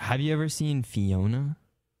 Have you ever seen Fiona?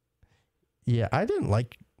 Yeah, I didn't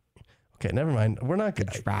like. Okay, never mind. We're not The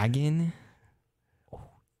good. dragon.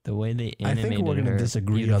 The way they I animated think we're going to her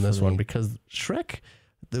disagree on this one beautifully. because Shrek,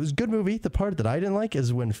 it was a good movie. The part that I didn't like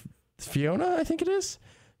is when Fiona, I think it is,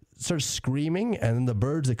 starts screaming and then the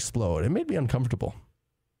birds explode. It made me uncomfortable.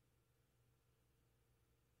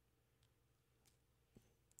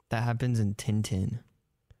 That happens in Tintin.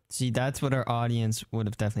 See, that's what our audience would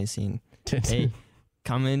have definitely seen. Tintin. Hey,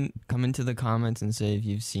 come into the comments and say if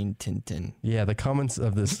you've seen Tintin. Yeah, the comments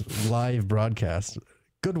of this live broadcast.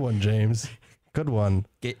 Good one, James. Good one.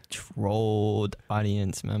 Get trolled,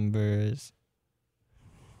 audience members.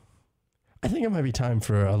 I think it might be time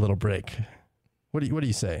for a little break. What do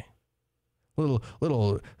you say? A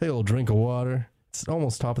little drink of water. It's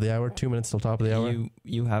almost top of the hour. 2 minutes till top of the hour.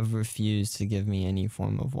 You have refused to give me any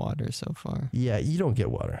form of water so far. Yeah, you don't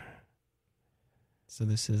get water. So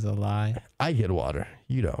this is a lie. I get water.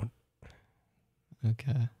 You don't.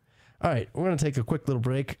 Okay. All right, we're going to take a quick little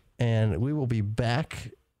break, and we will be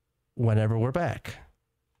back whenever we're back.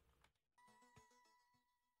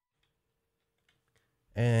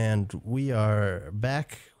 And we are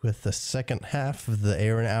back with the second half of the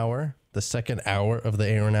Aaron Hour, the second hour of the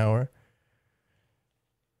Aaron Hour.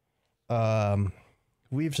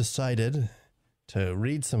 We've decided to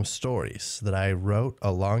read some stories that I wrote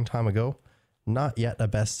a long time ago. Not yet a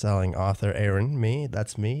best-selling author, Aaron.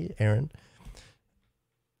 That's me, Aaron.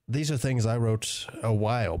 These are things I wrote a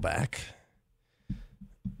while back.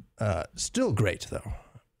 Still great, though.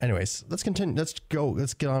 Anyways, let's continue.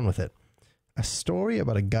 Let's get on with it. A story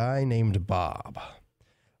about a guy named Bob.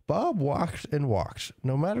 Bob walked and walked.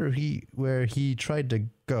 No matter where he tried to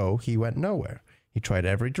go, he went nowhere. He tried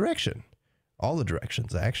every direction. All the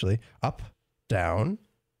directions, actually. Up, down.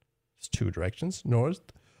 It's 2 directions. North,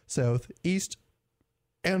 south, east,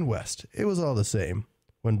 and west. It was all the same.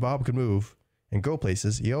 When Bob could move and go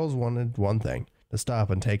places, he always wanted one thing, to stop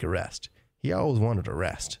and take a rest. He always wanted a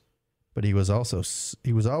rest. But he was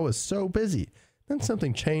always so busy. Then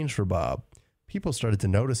something changed for Bob. People started to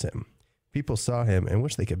notice him. People saw him and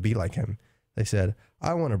wished they could be like him. They said,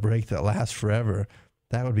 I want a break that lasts forever.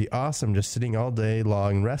 That would be awesome, just sitting all day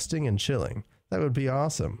long, resting and chilling. That would be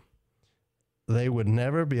awesome. They would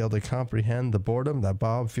never be able to comprehend the boredom that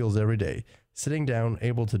Bob feels every day, sitting down,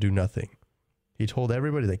 able to do nothing. He told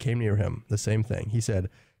everybody that came near him the same thing. He said,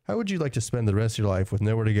 how would you like to spend the rest of your life with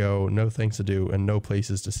nowhere to go, no things to do, and no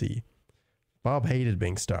places to see? Bob hated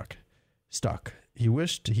being stuck. He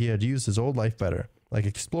wished he had used his old life better, like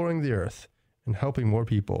exploring the earth and helping more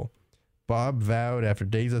people. Bob vowed after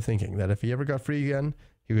days of thinking that if he ever got free again,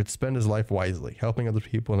 he would spend his life wisely, helping other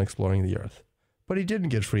people and exploring the earth. But he didn't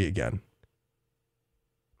get free again.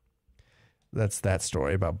 That's that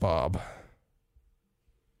story about Bob.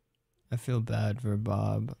 I feel bad for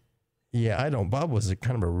Bob. Yeah, I don't. Bob was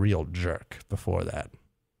kind of a real jerk before that.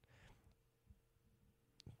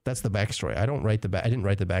 That's the backstory. I didn't write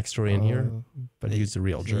the backstory in here, but he was a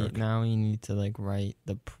real jerk. Now you need to write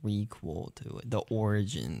the prequel to it, the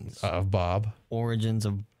origins of Bob. Origins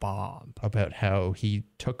of Bob. About how he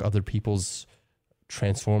took other people's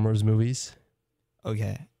Transformers movies.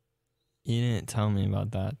 Okay, you didn't tell me about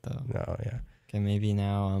that though. No, yeah. Okay, maybe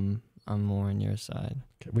now I'm more on your side.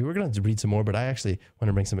 Okay, we were gonna read some more, but I actually want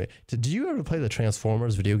to bring somebody. Did you ever play the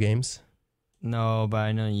Transformers video games? No, but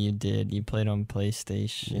I know you did. You played on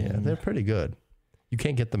PlayStation. Yeah, they're pretty good. You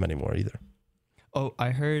can't get them anymore either. Oh,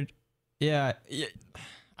 I heard. Yeah,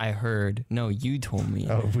 I heard. No, you told me.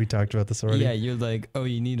 Oh, we talked about this already? Yeah, you're like, oh,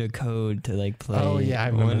 you need a code to play. Oh, yeah, I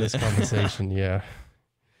remember this conversation, yeah.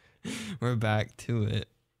 We're back to it.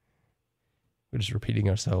 We're just repeating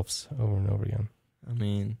ourselves over and over again. I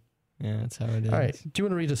mean, yeah, that's how it is. All right, do you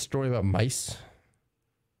want to read a story about mice?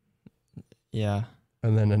 Yeah.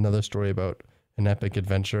 And then another story about an epic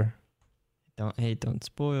adventure. Don't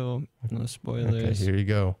spoil. No spoilers. Okay, here you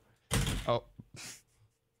go. Oh.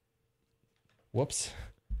 Whoops.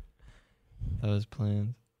 That was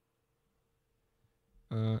planned.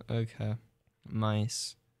 Okay.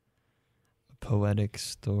 Mice. A poetic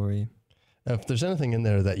story. If there's anything in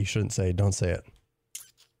there that you shouldn't say, don't say it.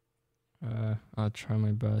 I'll try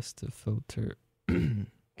my best to filter.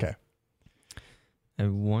 Okay. I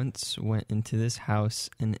once went into this house,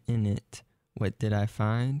 and in it, what did I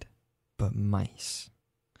find? But mice.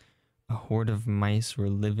 A horde of mice were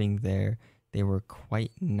living there. They were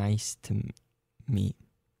quite nice to me.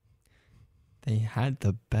 They had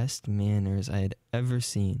the best manners I had ever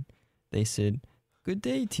seen. They said, "Good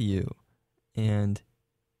day to you," and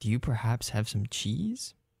 "Do you perhaps have some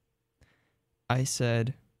cheese?" I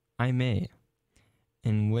said, "I may."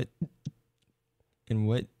 And what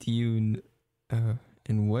do you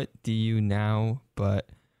now? But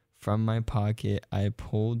from my pocket I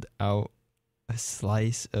pulled out a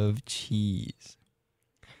slice of cheese.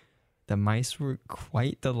 The mice were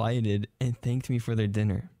quite delighted and thanked me for their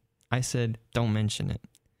dinner. I said, "Don't mention it."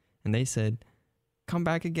 And they said, "Come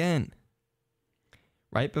back again."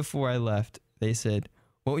 Right before I left, they said,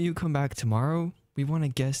 "Won't you come back tomorrow? We want a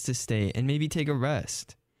guest to stay and maybe take a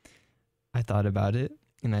rest." I thought about it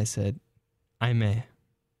and I said, I may.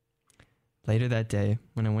 Later that day,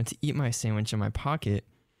 when I went to eat my sandwich in my pocket,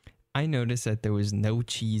 I noticed that there was no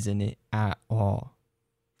cheese in it at all.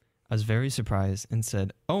 I was very surprised and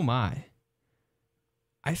said, oh my.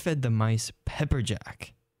 I fed the mice pepper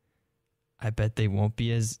jack. I bet they won't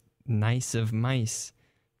be as nice of mice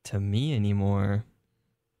to me anymore.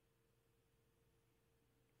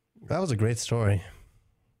 That was a great story.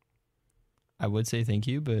 I would say thank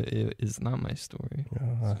you, but it is not my story.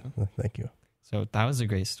 Thank you. So that was a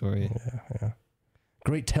great story. Yeah.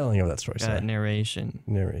 Great telling of that story. Narration.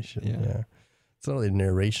 Yeah. It's not really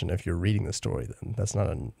narration if you're reading the story. Then that's not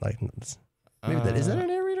is that a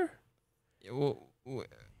narrator? Well,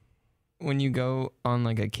 when you go on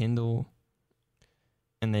like a Kindle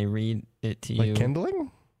and they read it to you, like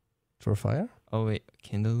kindling for fire. Oh wait,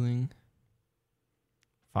 kindling.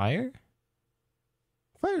 Fire?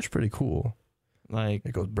 Fire's pretty cool. Like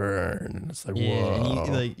it goes burn, and it's like yeah, whoa.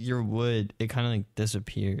 and like your wood, it kind of like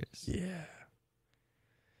disappears. Yeah.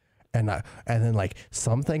 And then like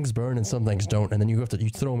some things burn and some things don't, and then you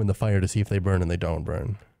throw them in the fire to see if they burn, and they don't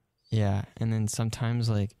burn. Yeah, and then sometimes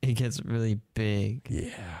like it gets really big.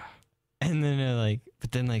 Yeah. And then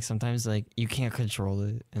but then sometimes like you can't control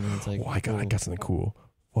it, and then it's like, oh, I got something cool.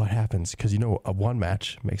 What happens? Because a one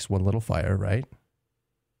match makes one little fire, right?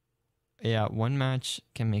 Yeah, one match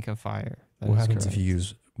can make a fire. What happens if you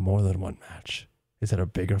use more than one match? Is that a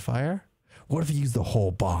bigger fire? What if you use the whole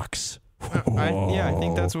box? I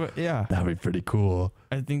think that's what. Yeah, that'd be pretty cool.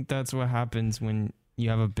 I think that's what happens when you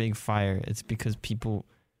have a big fire. It's because people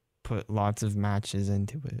put lots of matches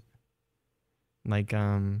into it. Like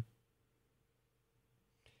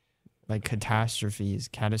catastrophes,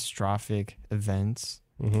 catastrophic events.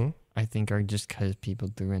 Mm-hmm. I think are just because people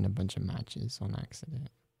threw in a bunch of matches on accident.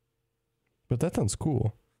 But that sounds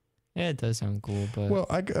cool. Yeah, it does sound cool, but... Well,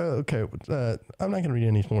 okay. I'm not going to read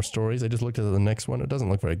any more stories. I just looked at the next one. It doesn't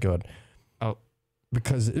look very good. Oh.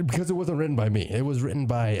 Because it wasn't written by me. It was written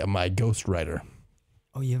by my ghostwriter.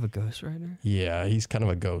 Oh, you have a ghostwriter? Yeah, he's kind of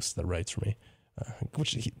a ghost that writes for me.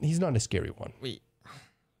 Which he's not a scary one. Wait. If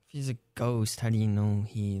he's a ghost, how do you know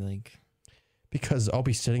he, Because I'll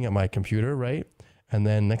be sitting at my computer, right? And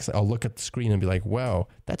then next I'll look at the screen and be like, wow,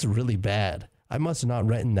 that's really bad. I must have not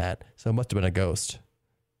written that, so it must have been a ghost.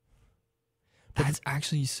 But that's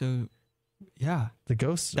actually so... Yeah. The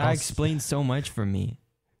ghost... That explains so much for me.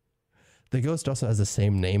 The ghost also has the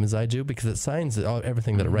same name as I do because it signs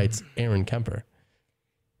everything that it writes Aaron Kemper.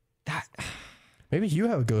 That... Maybe you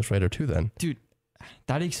have a ghostwriter too then. Dude,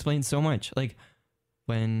 that explains so much. Like,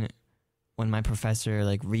 when my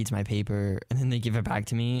professor, reads my paper and then they give it back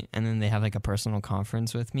to me and then they have, a personal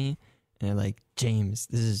conference with me and they're like, James,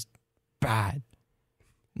 this is bad.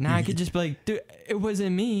 Now I could just be like, dude, it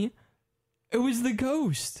wasn't me. It was the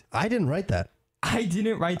ghost. I didn't write that. I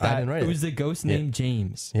didn't write that. It was the ghost named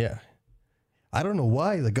James. Yeah. I don't know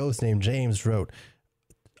why the ghost named James wrote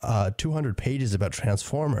 200 pages about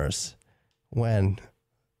Transformers when,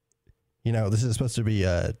 this is supposed to be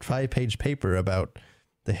a 5-page paper about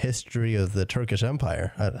the history of the Turkish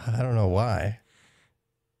Empire. I don't know why.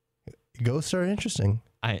 Ghosts are interesting.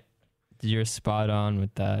 You're spot on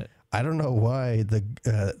with that. I don't know why the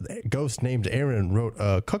ghost named Aaron wrote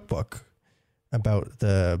a cookbook about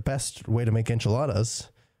the best way to make enchiladas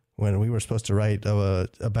when we were supposed to write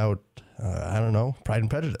about, Pride and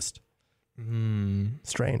Prejudice.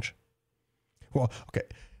 Strange. Well, okay.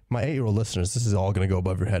 My 8-year-old listeners, this is all going to go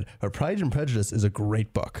above your head. Pride and Prejudice is a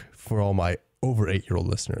great book for all my over 8-year-old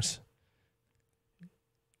listeners.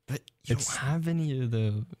 But you don't have any of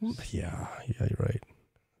those. Yeah, you're right.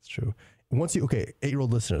 That's true.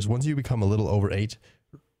 8-year-old listeners, once you become a little over 8,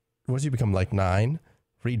 once you become 9,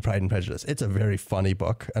 read Pride and Prejudice. It's a very funny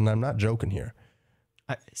book, and I'm not joking here.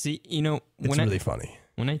 It's really funny.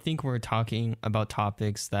 When I think we're talking about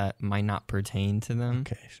topics that might not pertain to them.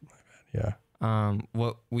 Okay, my bad.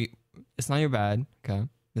 Yeah. It's not your bad. Okay,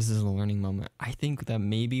 this is a learning moment. I think that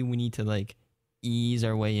maybe we need to ease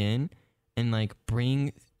our way in and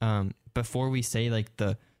bring before we say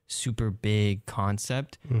the super big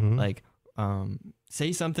concept,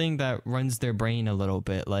 say something that runs their brain a little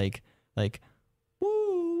bit, like woo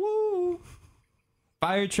woo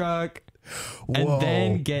fire truck. Whoa. And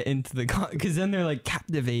then get into the because then they're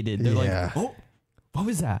captivated. They're like, oh, what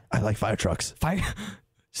was that? I like fire trucks.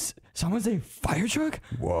 Someone say fire truck?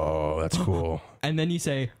 Whoa, that's cool. And then you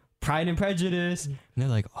say Pride and Prejudice, and they're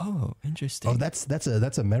like, oh, interesting. Oh,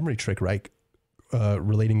 that's a memory trick, right?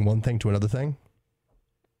 Relating one thing to another thing.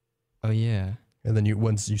 Oh yeah. And then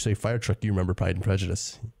once you say fire truck, you remember Pride and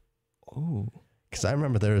Prejudice. Oh. Because I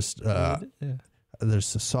remember there's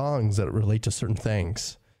songs that relate to certain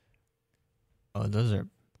things. Oh, those are.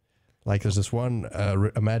 Like there's this one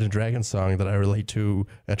Imagine Dragons song that I relate to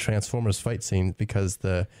a Transformers fight scene because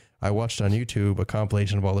I watched on YouTube a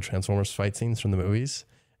compilation of all the Transformers fight scenes from the movies,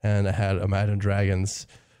 and it had Imagine Dragons,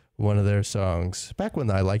 one of their songs back when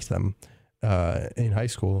I liked them in high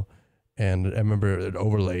school, and I remember it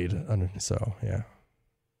overlaid under. So yeah.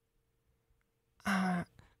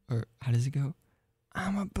 Or how does it go?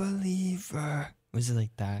 I'm a believer. Was it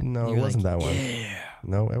like that? No, You it were wasn't like, that one. Yeah.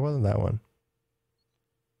 No, it wasn't that one.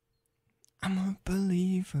 I'm a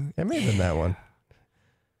believer. It may have been that one.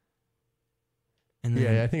 And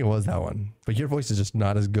then, Yeah, I think it was that one. But your voice is just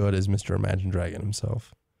not as good as Mr. Imagine Dragon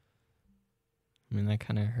himself. I mean, that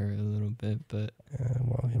kind of hurt a little bit, but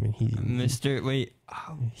Well, I mean, Mr. Wait,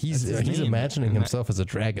 oh, he's that's his name. imagining himself as a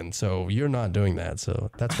dragon, so you're not doing that. So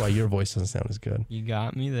that's why your voice doesn't sound as good. You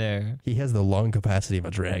got me there. He has the lung capacity of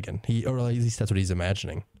a dragon. Or at least that's what he's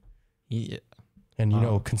imagining.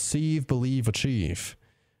 And conceive, believe, achieve.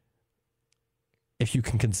 If you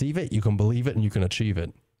can conceive it, you can believe it, and you can achieve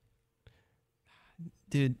it.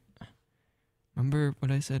 Dude, remember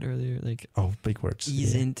what I said earlier? Like, Big words.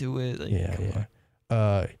 ease into it. Like, come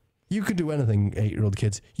on. You can do anything, 8-year-old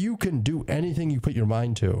kids. You can do anything you put your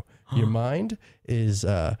mind to. Your mind is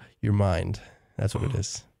your mind. That's what it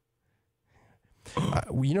is.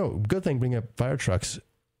 Good thing bringing up fire trucks.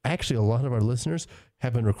 Actually, a lot of our listeners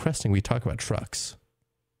have been requesting we talk about trucks.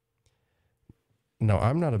 No,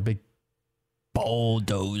 I'm not a big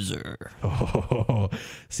bulldozer. Oh,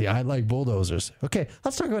 see, I like bulldozers. Okay,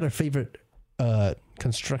 let's talk about our favorite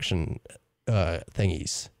construction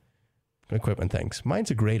thingies, equipment things. Mine's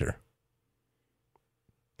a grader.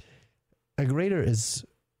 A grader is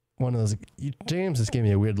one of those. James just gave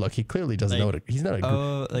me a weird look. He clearly doesn't know what he's not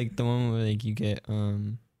a. Like the one where like you get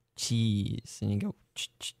cheese and you go.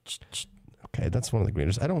 Okay, that's one of the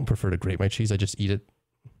graders. I don't prefer to grate my cheese. I just eat it.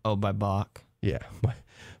 Oh, by block. Yeah,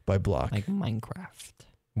 by block. Like Minecraft.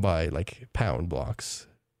 By like pound blocks,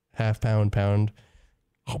 half pound.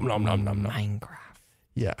 Nom nom nom nom. Minecraft.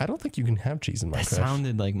 Yeah, I don't think you can have cheese in Minecraft. That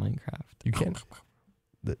sounded like Minecraft. You can't.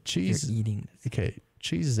 The cheese. You're eating this. Okay,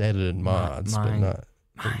 cheese is added in mods, but not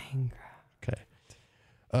Minecraft.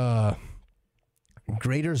 Okay.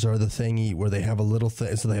 Graders are the thingy where they have a little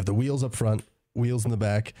thing. So they have the wheels up front, wheels in the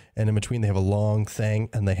back, and in between they have a long thing,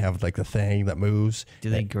 and they have like the thing that moves. Do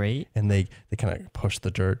they grate? And they kind of push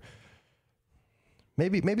the dirt.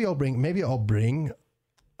 Maybe I'll bring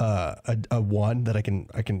a one that I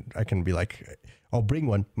can be like, I'll bring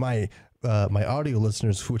one. My audio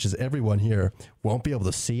listeners, which is everyone here, won't be able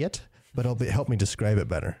to see it, but help me describe it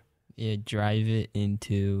better. Yeah, drive it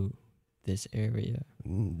into this area.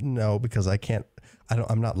 No, because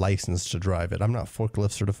I'm not licensed to drive it. I'm not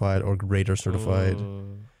forklift certified or grader certified.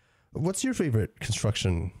 What's your favorite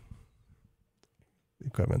construction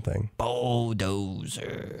equipment thing?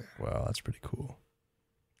 Bulldozer. Wow, that's pretty cool.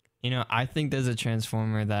 I think there's a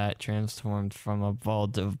transformer that transformed from a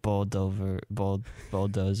bulldozer.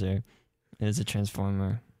 It is a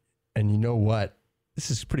transformer. And you know what?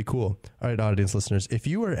 This is pretty cool. All right, audience listeners, if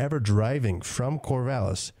you are ever driving from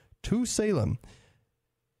Corvallis to Salem,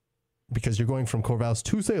 because you're going from Corvallis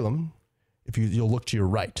to Salem, you'll look to your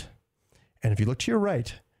right. And if you look to your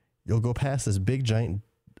right, you'll go past this big giant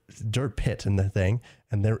dirt pit in the thing,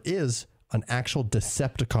 and there is an actual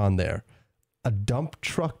Decepticon there. A dump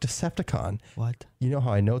truck Decepticon. What? You know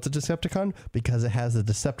how I know it's a Decepticon? Because it has a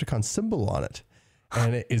Decepticon symbol on it.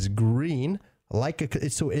 And it is green,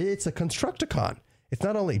 so it's a Constructicon. It's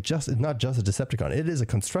not just a Decepticon. It is a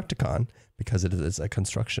Constructicon because it is a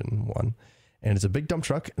construction one. And it's a big dump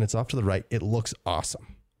truck, and it's off to the right. It looks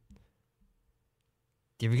awesome.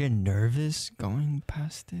 Do you ever get nervous going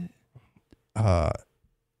past it? I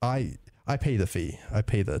pay the fee. I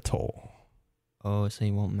pay the toll. Oh, so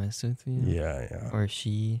he won't mess with you? Yeah. Or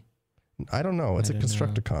she? I don't know. It's a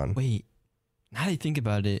Constructicon. Wait, now that you think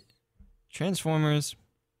about it, Transformers,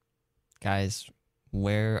 guys,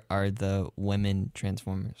 where are the women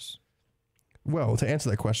Transformers? Well, to answer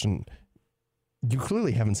that question, you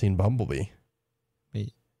clearly haven't seen Bumblebee.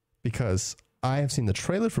 Wait. Because I have seen the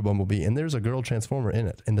trailer for Bumblebee, and there's a girl Transformer in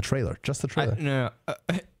it, in the trailer. Just the trailer. No.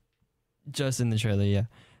 Just in the trailer, yeah.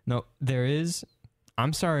 No, there is.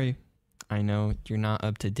 I'm sorry. I know you're not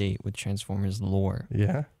up to date with Transformers lore.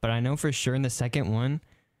 Yeah. But I know for sure in the second one,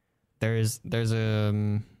 there's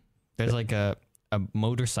like a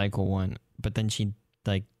motorcycle one, but then she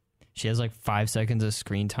has like 5 seconds of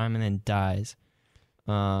screen time and then dies.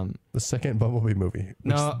 The second Bumblebee movie.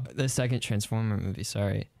 The second Transformer movie,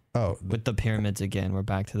 sorry. Oh. With the pyramids again. We're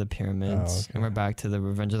back to the pyramids. Oh, okay. And we're back to the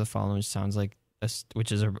Revenge of the Fallen, which sounds like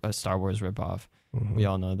which is a Star Wars ripoff. Mm-hmm. We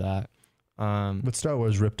all know that. But Star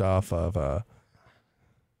Wars ripped off of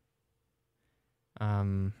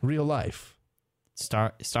Real life.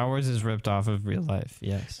 Star Wars is ripped off of real life.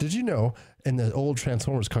 Yes. Did you know in the old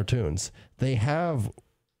Transformers cartoons, they have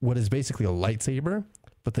what is basically a lightsaber,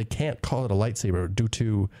 but they can't call it a lightsaber due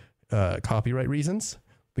to copyright reasons,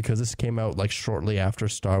 because this came out like shortly after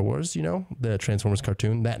Star Wars, you know, the Transformers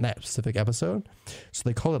cartoon, that specific episode. So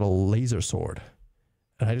they call it a laser sword.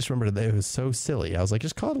 And I just remember that it was so silly. I was like,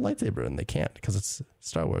 just call it a lightsaber, and they can't because it's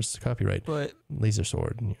Star Wars copyright. But laser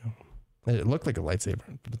sword, you know. It looked like a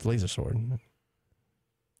lightsaber, but it's a laser sword.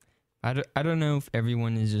 I don't know if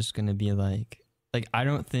everyone is just going to be like I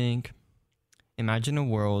don't think, imagine a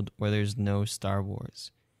world where there's no Star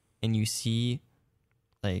Wars and you see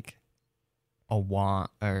like a wand,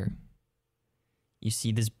 or you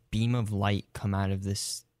see this beam of light come out of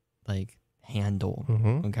this like handle.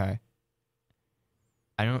 Mm-hmm. Okay.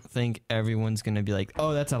 I don't think everyone's going to be like,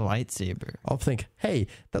 oh, that's a lightsaber. I'll think, hey,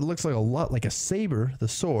 that looks like a lot like a saber, the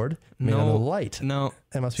sword, made out of light. No.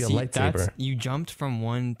 It must be a lightsaber. You jumped from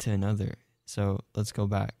one to another. So let's go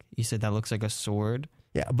back. You said that looks like a sword.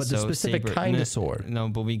 Yeah, but the specific saber, kind of sword. No,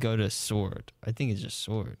 but we go to sword. I think it's just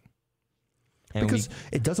sword. And because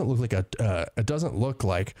it doesn't look like it doesn't look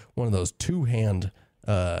like one of those two-hand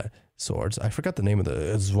swords. I forgot the name of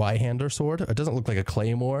the Zweihander sword. It doesn't look like a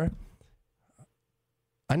claymore.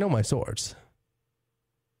 I know my swords.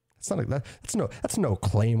 It's not like that. That's no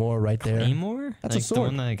claymore right there. Claymore? That's like a sword. The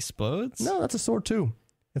one that explodes? No, that's a sword too.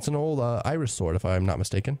 It's an old Irish sword, if I'm not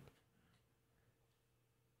mistaken.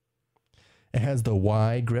 It has the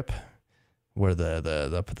Y grip, where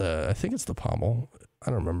the I think it's the pommel. I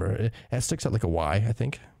don't remember. It sticks out like a Y, I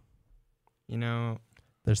think. You know,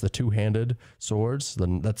 there's the two-handed swords.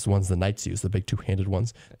 That's the ones the knights use, the big two-handed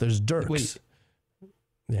ones. There's dirks. Wait.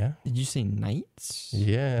 Yeah. Did you say knights?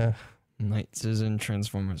 Yeah. Knights is in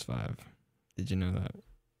Transformers 5. Did you know that?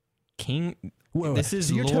 King. Whoa, this is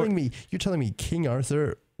so you're telling me King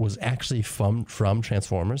Arthur was actually from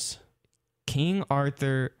Transformers? King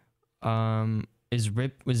Arthur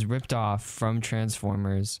was ripped off from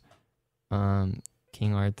Transformers.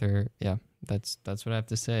 King Arthur, yeah, that's what I have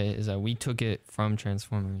to say, is that we took it from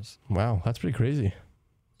Transformers. Wow, that's pretty crazy.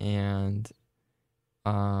 And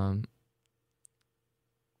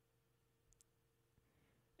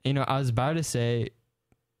you know, I was about to say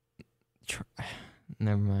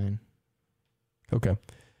never mind. Okay.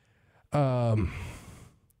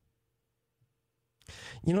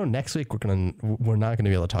 You know, next week we're not gonna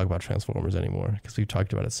be able to talk about Transformers anymore because we've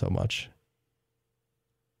talked about it so much.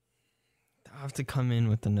 I have to come in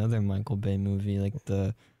with another Michael Bay movie, like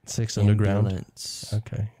the Six Underground. Ambulance.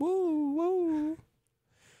 Okay. Woo woo.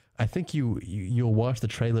 I think you'll watch the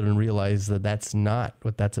trailer and realize that that's not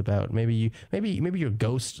what that's about. Maybe your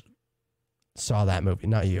ghost saw that movie,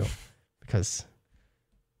 not you, because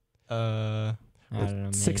I don't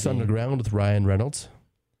know. Six Underground with Ryan Reynolds.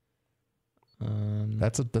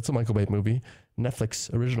 That's a Michael Bay movie,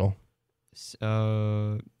 Netflix original.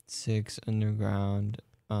 Six Underground.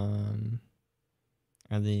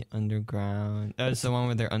 Are they underground? That's the one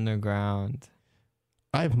where they're underground.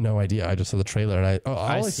 I have no idea. I just saw the trailer and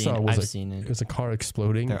I've seen it. It was a car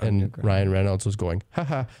exploding and Ryan Reynolds was going,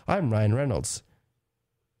 haha, I'm Ryan Reynolds.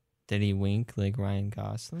 Did he wink like Ryan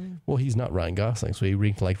Gosling? Well, he's not Ryan Gosling, so he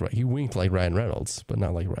winked like Ryan Reynolds, but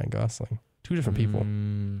not like Ryan Gosling. Two different people.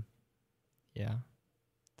 Yeah,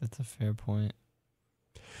 that's a fair point.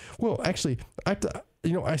 Well, actually,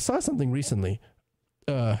 I saw something recently.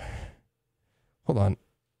 Hold on,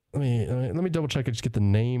 let me double check and just get the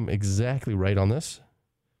name exactly right on this,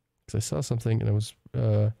 because I saw something and it was.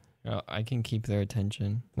 I can keep their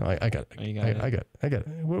attention. No, I got it. I got it.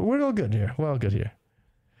 We're all good here. We're all good here.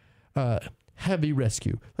 Heavy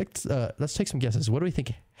rescue. Let's take some guesses. What do we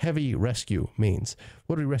think heavy rescue means?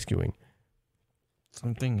 What are we rescuing?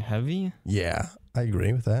 Something heavy? Yeah, I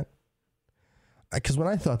agree with that. Because when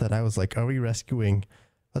I thought that, I was like, are we rescuing,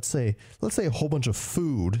 let's say a whole bunch of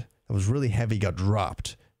food that was really heavy got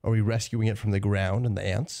dropped. Are we rescuing it from the ground and the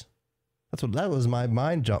ants? That was my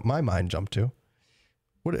mind jumped to.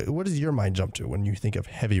 What does your mind jump to when you think of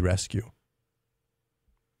heavy rescue?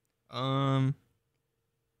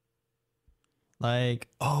 Like,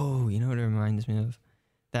 oh, you know what it reminds me of?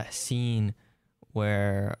 That scene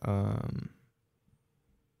where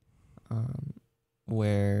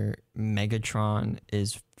where Megatron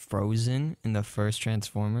is frozen in the first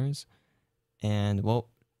Transformers, and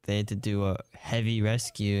they had to do a heavy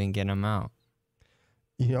rescue and get him out.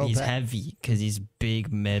 You know, he's heavy because he's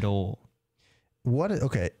big metal.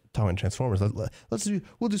 Okay, talking Transformers.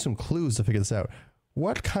 We'll do some clues to figure this out.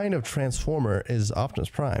 What kind of Transformer is Optimus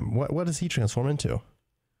Prime? What does he transform into?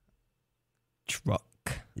 Truck.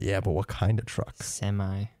 Yeah, but what kind of truck?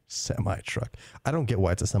 Semi. Semi truck. I don't get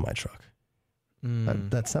why it's a semi truck.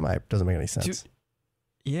 That semi doesn't make any sense.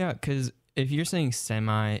 Yeah, because if you're saying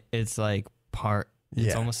semi, it's like part. It's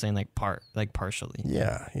Yeah. almost saying like part, like partially.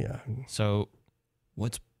 Yeah, yeah. So,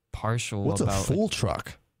 what's partial What's about? a full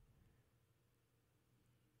truck?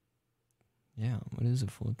 Yeah, what is a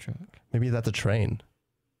full truck? Maybe that's a train.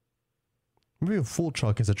 Maybe a full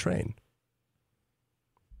truck is a train.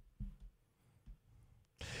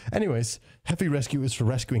 Anyways, Heavy Rescue is for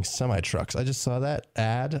rescuing semi-trucks. I just saw that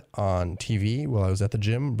ad on TV while I was at the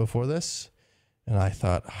gym before this, and I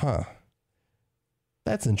thought,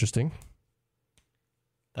 that's interesting.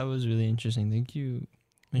 That was really interesting. Thank you.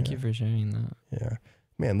 Thank you for sharing that. Yeah.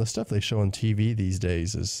 Man, the stuff they show on TV these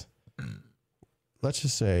days is, let's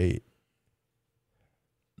just say,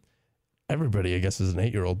 everybody, I guess, is an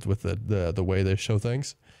 8-year-old with the way they show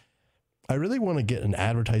things. I really want to get an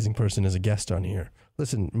advertising person as a guest on here.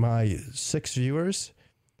 Listen, my 6 viewers,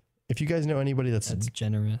 if you guys know anybody that's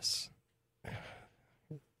generous.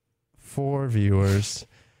 4 viewers,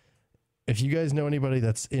 if you guys know anybody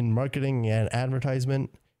that's in marketing and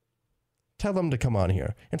advertisement, tell them to come on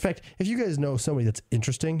here. In fact, if you guys know somebody that's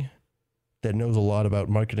interesting, that knows a lot about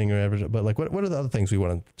marketing or advertising, but like what are the other things we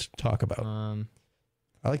want to talk about?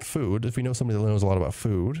 I like food. If we know somebody that knows a lot about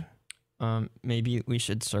food. Maybe we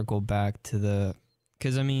should circle back to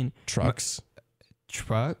because I mean, trucks,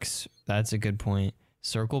 that's a good point.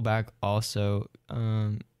 Circle back also.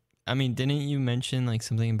 I mean, didn't you mention like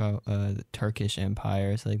something about the Turkish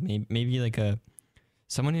Empire? So like maybe like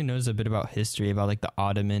someone who knows a bit about history, about like the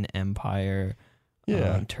Ottoman Empire,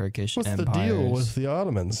 Turkish What's empires. the deal with the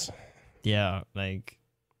Ottomans? Yeah, like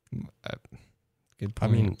good point. I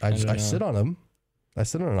mean, I sit on them. I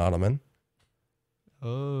sit on an Ottoman.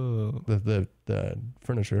 Oh, the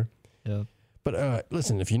furniture. Yeah. But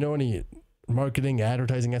listen, if you know any marketing,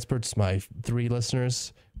 advertising experts, my 3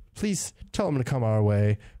 listeners, please tell them to come our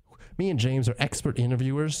way. Me and James are expert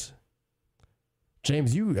interviewers.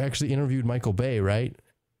 James, you actually interviewed Michael Bay, right?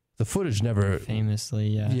 The footage never... Famously,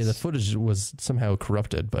 yes. Yeah, the footage was somehow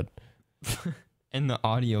corrupted, but... And the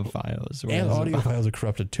audio files. And the audio files are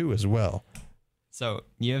corrupted too as well. So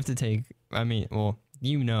you have to take... I mean, well,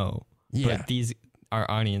 you know. Yeah. But our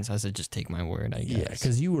audience has to just take my word, I guess. Yeah,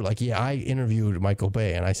 because you were like, yeah, I interviewed Michael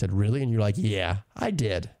Bay. And I said, really? And you're like, yeah, I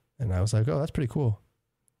did. And I was like, oh, that's pretty cool.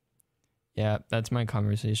 Yeah, that's my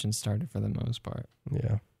conversation started for the most part.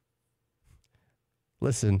 Yeah.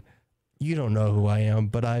 Listen, you don't know who I am,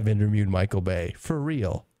 but I've interviewed Michael Bay. For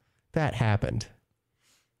real. That happened.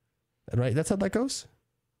 Right? That's how that goes?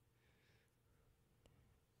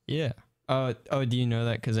 Yeah. Oh, do you know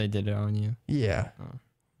that because I did it on you? Yeah. Oh,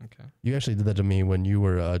 okay. You actually did that to me when you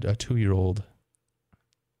were a 2-year-old.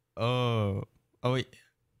 Oh, wait.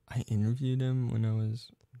 I interviewed him when I was...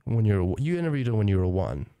 You interviewed him when you were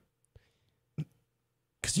 1.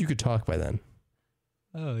 Because you could talk by then.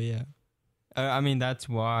 Oh, yeah. I mean, that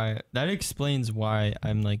explains why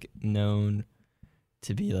I'm like known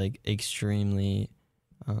to be like extremely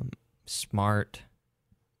smart,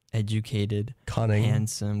 educated, cunning,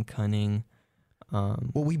 handsome, cunning. Well,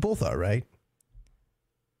 we both are, right?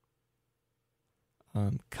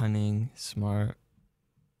 Cunning, smart.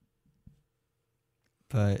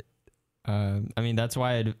 But I mean, that's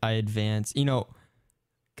why I advance. You know,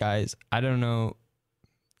 guys, I don't know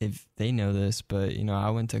if they know this, but you know, I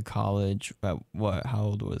went to college at how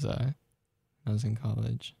old was I? I was in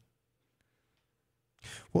college.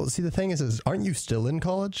 Well, see, the thing is aren't you still in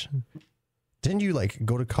college? Didn't you like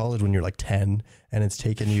go to college when you're like 10 and it's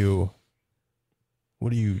taken you,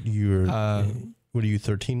 what are you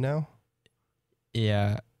 13 now?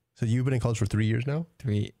 Yeah. So you've been in college for 3 years now?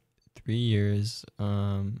 3 years.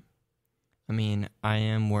 I mean, I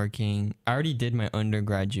am working. I already did my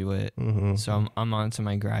undergraduate, so I'm on to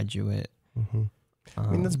my graduate. I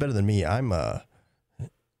mean, that's better than me. I'm a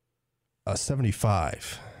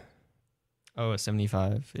 75. Oh, a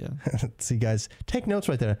 75, yeah. See, guys, take notes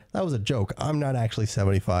right there. That was a joke. I'm not actually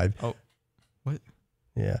 75. Oh, what?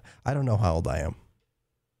 Yeah, I don't know how old I am.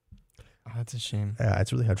 Oh, that's a shame. Yeah,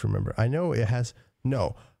 it's really hard to remember. I know it has...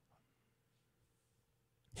 No.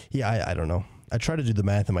 Yeah, I don't know. I try to do the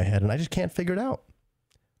math in my head, and I just can't figure it out.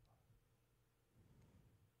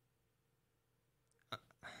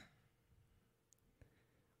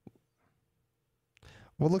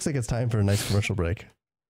 Well, it looks like it's time for a nice commercial break.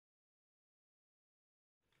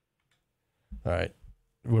 All right,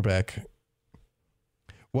 we're back.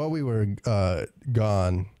 While we were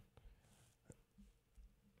gone,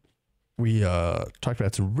 we talked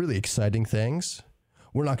about some really exciting things.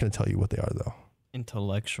 We're not going to tell you what they are, though.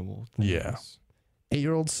 Intellectual things. Yeah.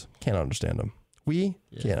 8-year-olds can't understand them. We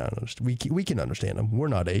Yeah. can't understand. We can understand them. We're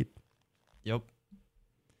not 8. Yep.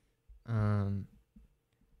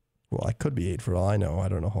 Well, I could be 8 for all I know. I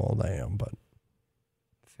don't know how old I am, but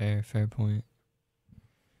Fair point.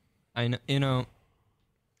 I know, you know,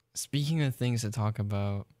 speaking of things to talk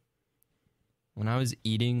about, when I was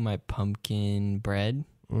eating my pumpkin bread,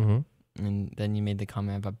 mm-hmm. and then you made the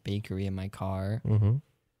comment about bakery in my car, Mm-hmm.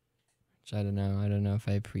 which I don't know if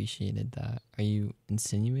I appreciated that. Are you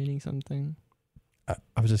insinuating something?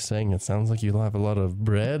 I was just saying, it sounds like you have a lot of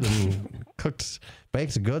bread and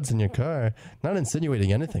baked goods in your car. Not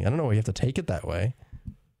insinuating anything. I don't know why you have to take it that way.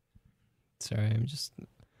 Sorry,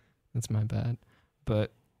 that's my bad.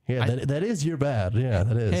 But Yeah, that is your bad. Yeah,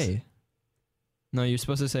 that is. hey, no, you're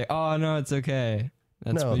supposed to say, "Oh no, it's okay."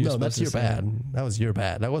 That's what you're supposed that's to your say. bad. That was your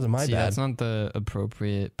bad. That wasn't my See, bad. that's not the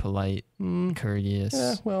appropriate, polite, courteous,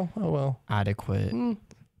 Yeah, well. adequate,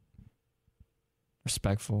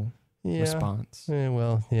 respectful Yeah. response. Yeah,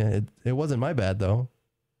 well, yeah, it wasn't my bad though.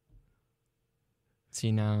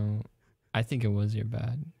 See, now I think it was your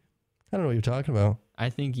bad. I don't know what you're talking about. I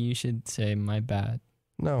think you should say my bad.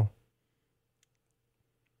 No.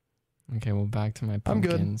 Okay, well, back to my I'm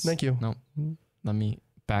good. pumpkins. Thank you. No, let me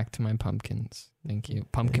back to my pumpkins. Thank you.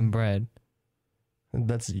 Pumpkin bread.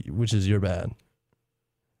 Which is your bad.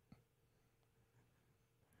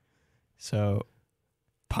 So,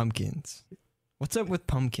 pumpkins. What's up with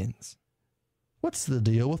pumpkins? What's the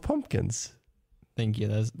deal with pumpkins? Thank you.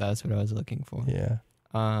 That's what I was looking for. Yeah.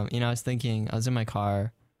 I was thinking, I was in my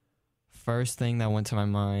car. First thing that went to my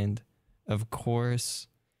mind, of course,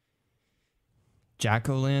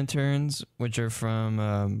 jack-o'-lanterns, which are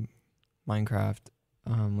from Minecraft.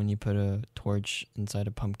 When you put a torch inside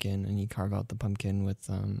a pumpkin and you carve out the pumpkin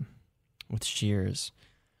with shears.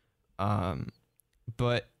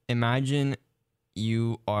 But imagine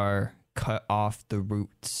you are cut off the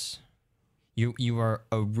roots. You are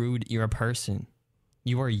you're a person.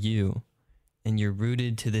 You are you, and you're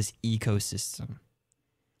rooted to this ecosystem.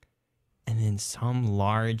 And then some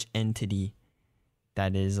large entity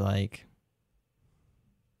that is like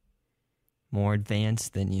more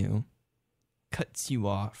advanced than you cuts you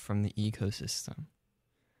off from the ecosystem.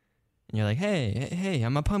 And you're like, hey,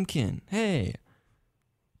 I'm a pumpkin. Hey,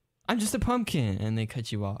 I'm just a pumpkin. And they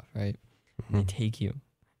cut you off, right? Mm-hmm. And they take you.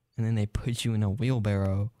 And then they put you in a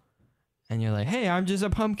wheelbarrow. And you're like, hey, I'm just a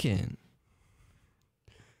pumpkin.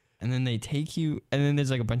 And then they take you. And then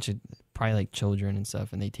there's like a bunch of probably like children and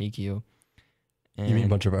stuff. And they take you. And You mean a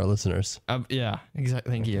bunch of our listeners? Yeah,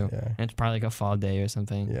 exactly. Thank you. Yeah. And it's probably like a fall day or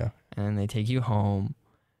something. Yeah. And they take you home.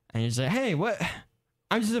 And you're just like, hey, what?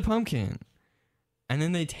 I'm just a pumpkin. And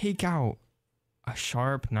then they take out a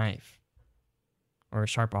sharp knife or a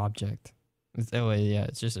sharp object.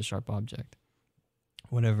 It's just a sharp object.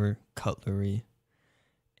 Whatever, cutlery.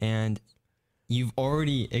 And you've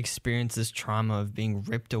already experienced this trauma of being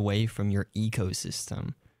ripped away from your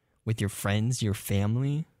ecosystem with your friends, your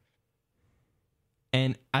family.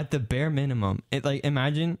 And at the bare minimum,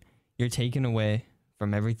 imagine you're taken away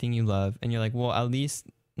from everything you love and you're like, well, at least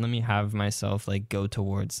let me have myself like go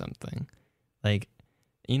towards something. Like,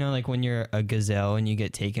 you know, like when you're a gazelle and you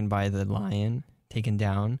get taken by the lion, taken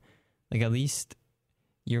down, like at least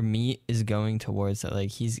your meat is going towards that.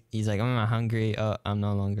 Like he's like, I'm not hungry. Oh, I'm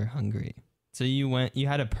no longer hungry. So you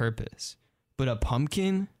had a purpose. But a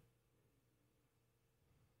pumpkin,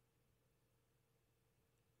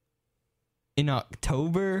 in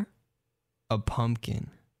October, a pumpkin,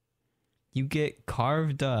 you get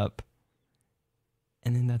carved up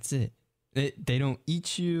and then that's it. They don't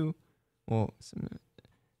eat you. Well,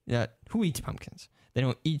 yeah, who eats pumpkins? They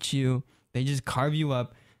don't eat you. They just carve you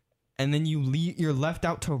up and then you're left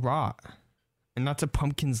out to rot. And that's a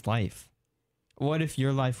pumpkin's life. What if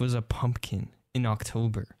your life was a pumpkin in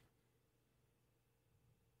October?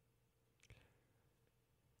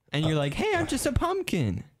 And you're like, hey, I'm just a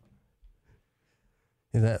pumpkin.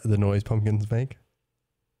 Is that the noise pumpkins make?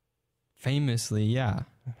 Famously, yeah.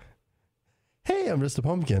 Hey, I'm just a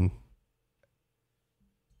pumpkin.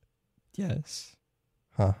 Yes.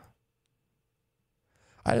 Huh.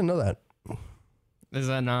 I didn't know that. Does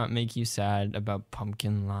that not make you sad about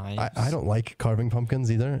pumpkin lives? I don't like carving pumpkins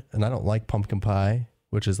either, and I don't like pumpkin pie,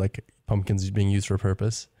 which is like pumpkins being used for a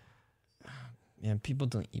purpose. Yeah, people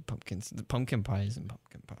don't eat pumpkins. The pumpkin pie isn't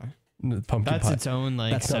pumpkin pie. Pumpkin That's pie. its own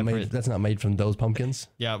like That's separate. that's not made from those pumpkins.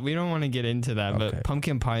 Yeah, we don't want to get into that, Okay. but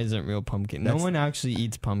pumpkin pie isn't real pumpkin. No That's- one actually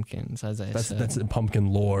eats pumpkins, as I said. That's pumpkin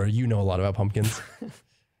lore. You know a lot about pumpkins.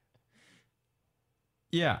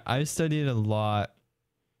 Yeah, I studied a lot.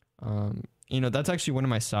 That's actually one of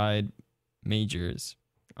my side majors.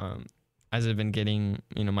 As I've been getting,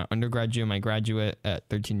 my undergraduate, my graduate at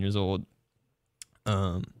 13 years old.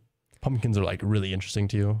 Pumpkins are like really interesting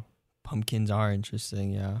to you. Pumpkins are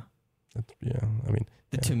interesting, yeah. Yeah, I mean,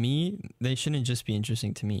 To me, they shouldn't just be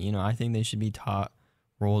interesting to me. You know, I think they should be taught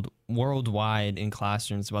worldwide in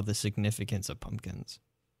classrooms about the significance of pumpkins.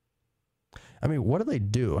 I mean, what do they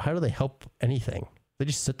do? How do they help anything? They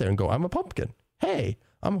just sit there and go, "I'm a pumpkin. Hey,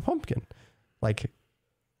 I'm a pumpkin." Like,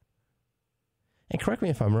 and correct me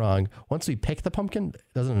if I'm wrong. Once we pick the pumpkin,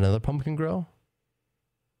 doesn't another pumpkin grow?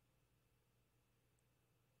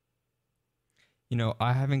 You know,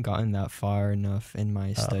 I haven't gotten that far enough in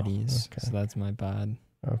my studies, okay. so that's my bad.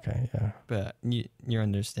 Okay, yeah. But your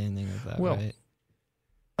understanding of that, Well,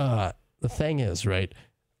 right? The thing is, right,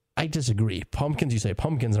 I disagree. Pumpkins, you say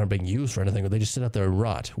pumpkins aren't being used for anything, or they just sit out there and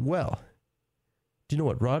rot. Well, do you know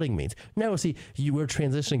what rotting means? Now, see, you were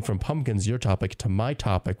transitioning from pumpkins, your topic, to my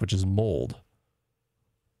topic, which is mold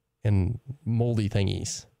and moldy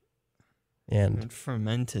thingies. And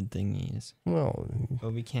fermented thingies. Well,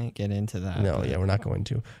 but we can't get into that. No, yeah, we're not going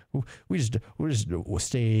to. We'll just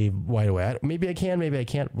stay wide away. Maybe I can, maybe I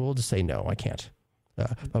can't. We'll just say no, I can't.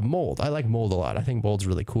 But mold, I like mold a lot. I think mold's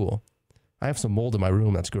really cool. I have some mold in my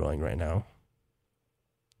room that's growing right now.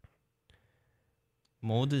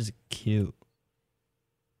 Mold is cute.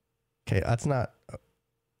 Okay, that's not.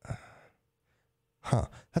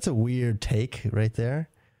 That's a weird take right there.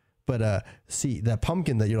 But see, that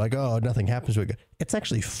pumpkin that you're like, oh, nothing happens to it. It's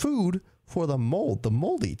actually food for the mold. The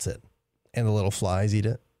mold eats it. And the little flies eat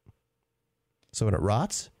it. So when it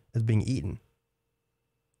rots, it's being eaten.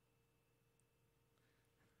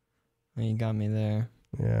 You got me there.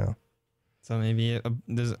 Yeah. So maybe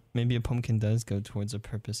a pumpkin does go towards a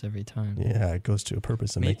purpose every time. Yeah, it goes to a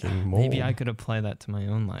purpose of making mold. Maybe I could apply that to my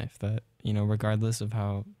own life. That, you know, regardless of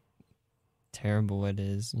how terrible it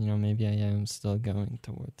is, you know, maybe I am still going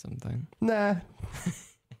towards something. Nah.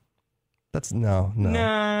 That's no.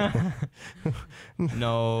 Nah.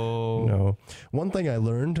 No. No. One thing I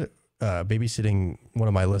learned babysitting one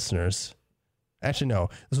of my listeners. Actually, no,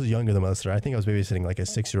 this was younger than my listener. I think I was babysitting like a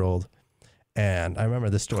 6-year-old. And I remember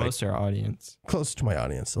this story. Close to our audience. Close to my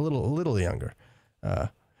audience. A little younger. I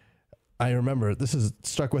remember this is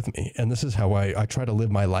stuck with me. And this is how I try to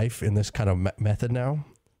live my life in this kind of method now.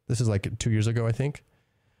 This is like 2 years ago, I think.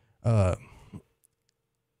 I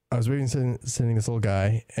was babysitting this little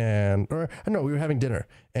guy, we were having dinner,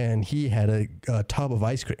 and he had a tub of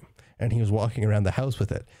ice cream, and he was walking around the house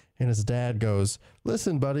with it. And his dad goes,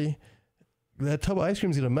 "Listen, buddy, that tub of ice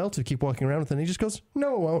cream is going to melt if you keep walking around with it." And he just goes,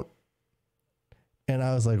 "No, it won't." And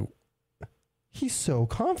I was like, he's so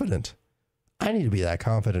confident. I need to be that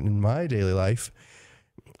confident in my daily life.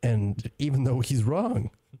 And even though he's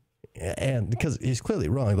wrong, and because he's clearly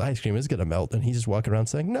wrong, the ice cream is going to melt, and he's just walking around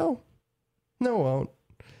saying, no, it won't.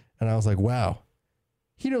 And I was like, wow,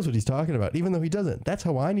 he knows what he's talking about, even though he doesn't. That's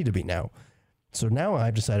how I need to be now. So now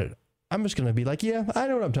I've decided I'm just going to be like, yeah, I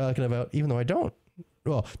know what I'm talking about, even though I don't.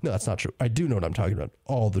 Well, no, that's not true. I do know what I'm talking about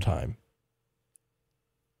all the time.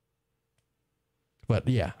 But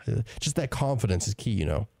yeah, just that confidence is key, you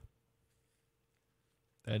know.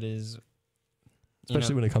 That is.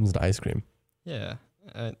 Especially when it comes to ice cream. Yeah.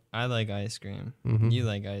 I like ice cream. Mm-hmm. You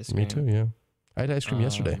like ice cream. Me too, yeah. I had ice cream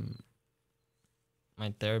yesterday.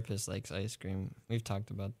 My therapist likes ice cream. We've talked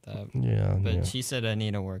about that. Yeah. But she said I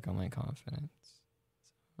need to work on my confidence.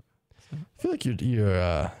 So. I feel like you're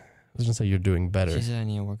I was going to say you're doing better. She said I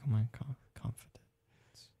need to work on my confidence.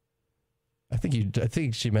 I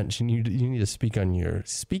think she meant you need to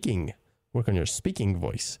work on your speaking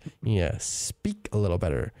voice. Yeah, speak a little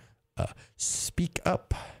better. Speak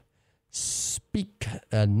up.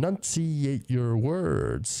 Enunciate your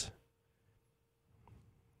words.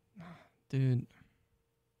 Dude,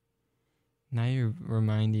 now you're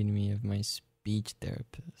reminding me of my speech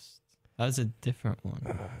therapist. That was a different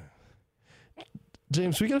one.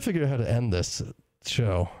 James, we got to figure out how to end this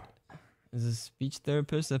show. Is a speech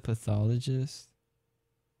therapist a pathologist?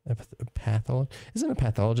 A pathologist? Isn't a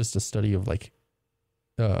pathologist a study of like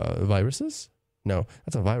viruses? No,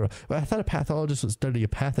 that's a viral. But I thought a pathologist would study a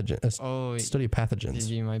pathogen. Study of pathogens.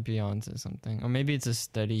 You might be onto something, or maybe it's a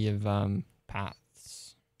study of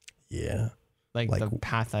paths. Yeah, like the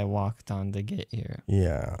path I walked on to get here.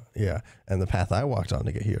 Yeah, and the path I walked on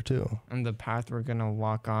to get here too. And the path we're gonna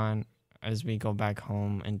walk on as we go back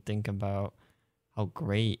home and think about how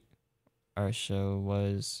great our show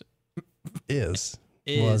was, and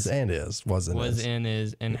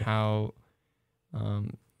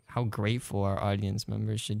how grateful our audience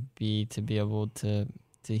members should be to be able to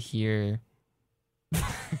hear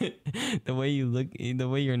the way you look, the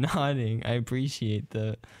way you're nodding. I appreciate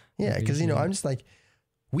the. Yeah, because I'm just like,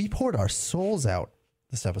 we poured our souls out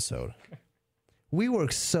this episode. We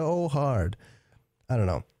worked so hard. I don't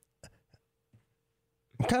know.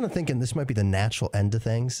 I'm kind of thinking this might be the natural end to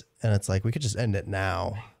things, and it's like we could just end it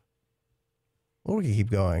now, or we could keep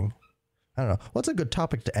going. I don't know. What's a good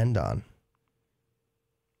topic to end on?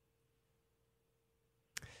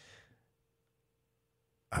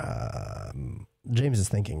 James is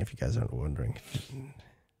thinking. If you guys aren't wondering,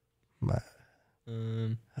 well,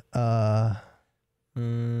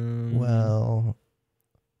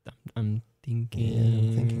 I'm thinking. yeah,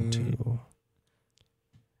 I'm thinking too.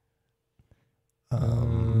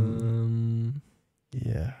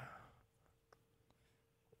 Yeah.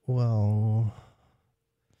 Well.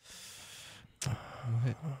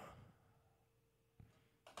 What?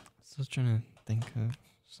 Still trying to think of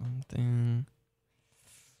something.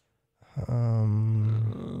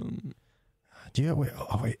 Do you wait?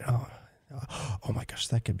 Oh wait. Oh my gosh,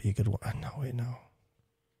 that could be a good one. No, wait, no.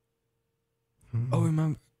 Oh,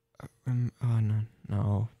 remember? Oh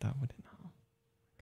no, that wouldn't.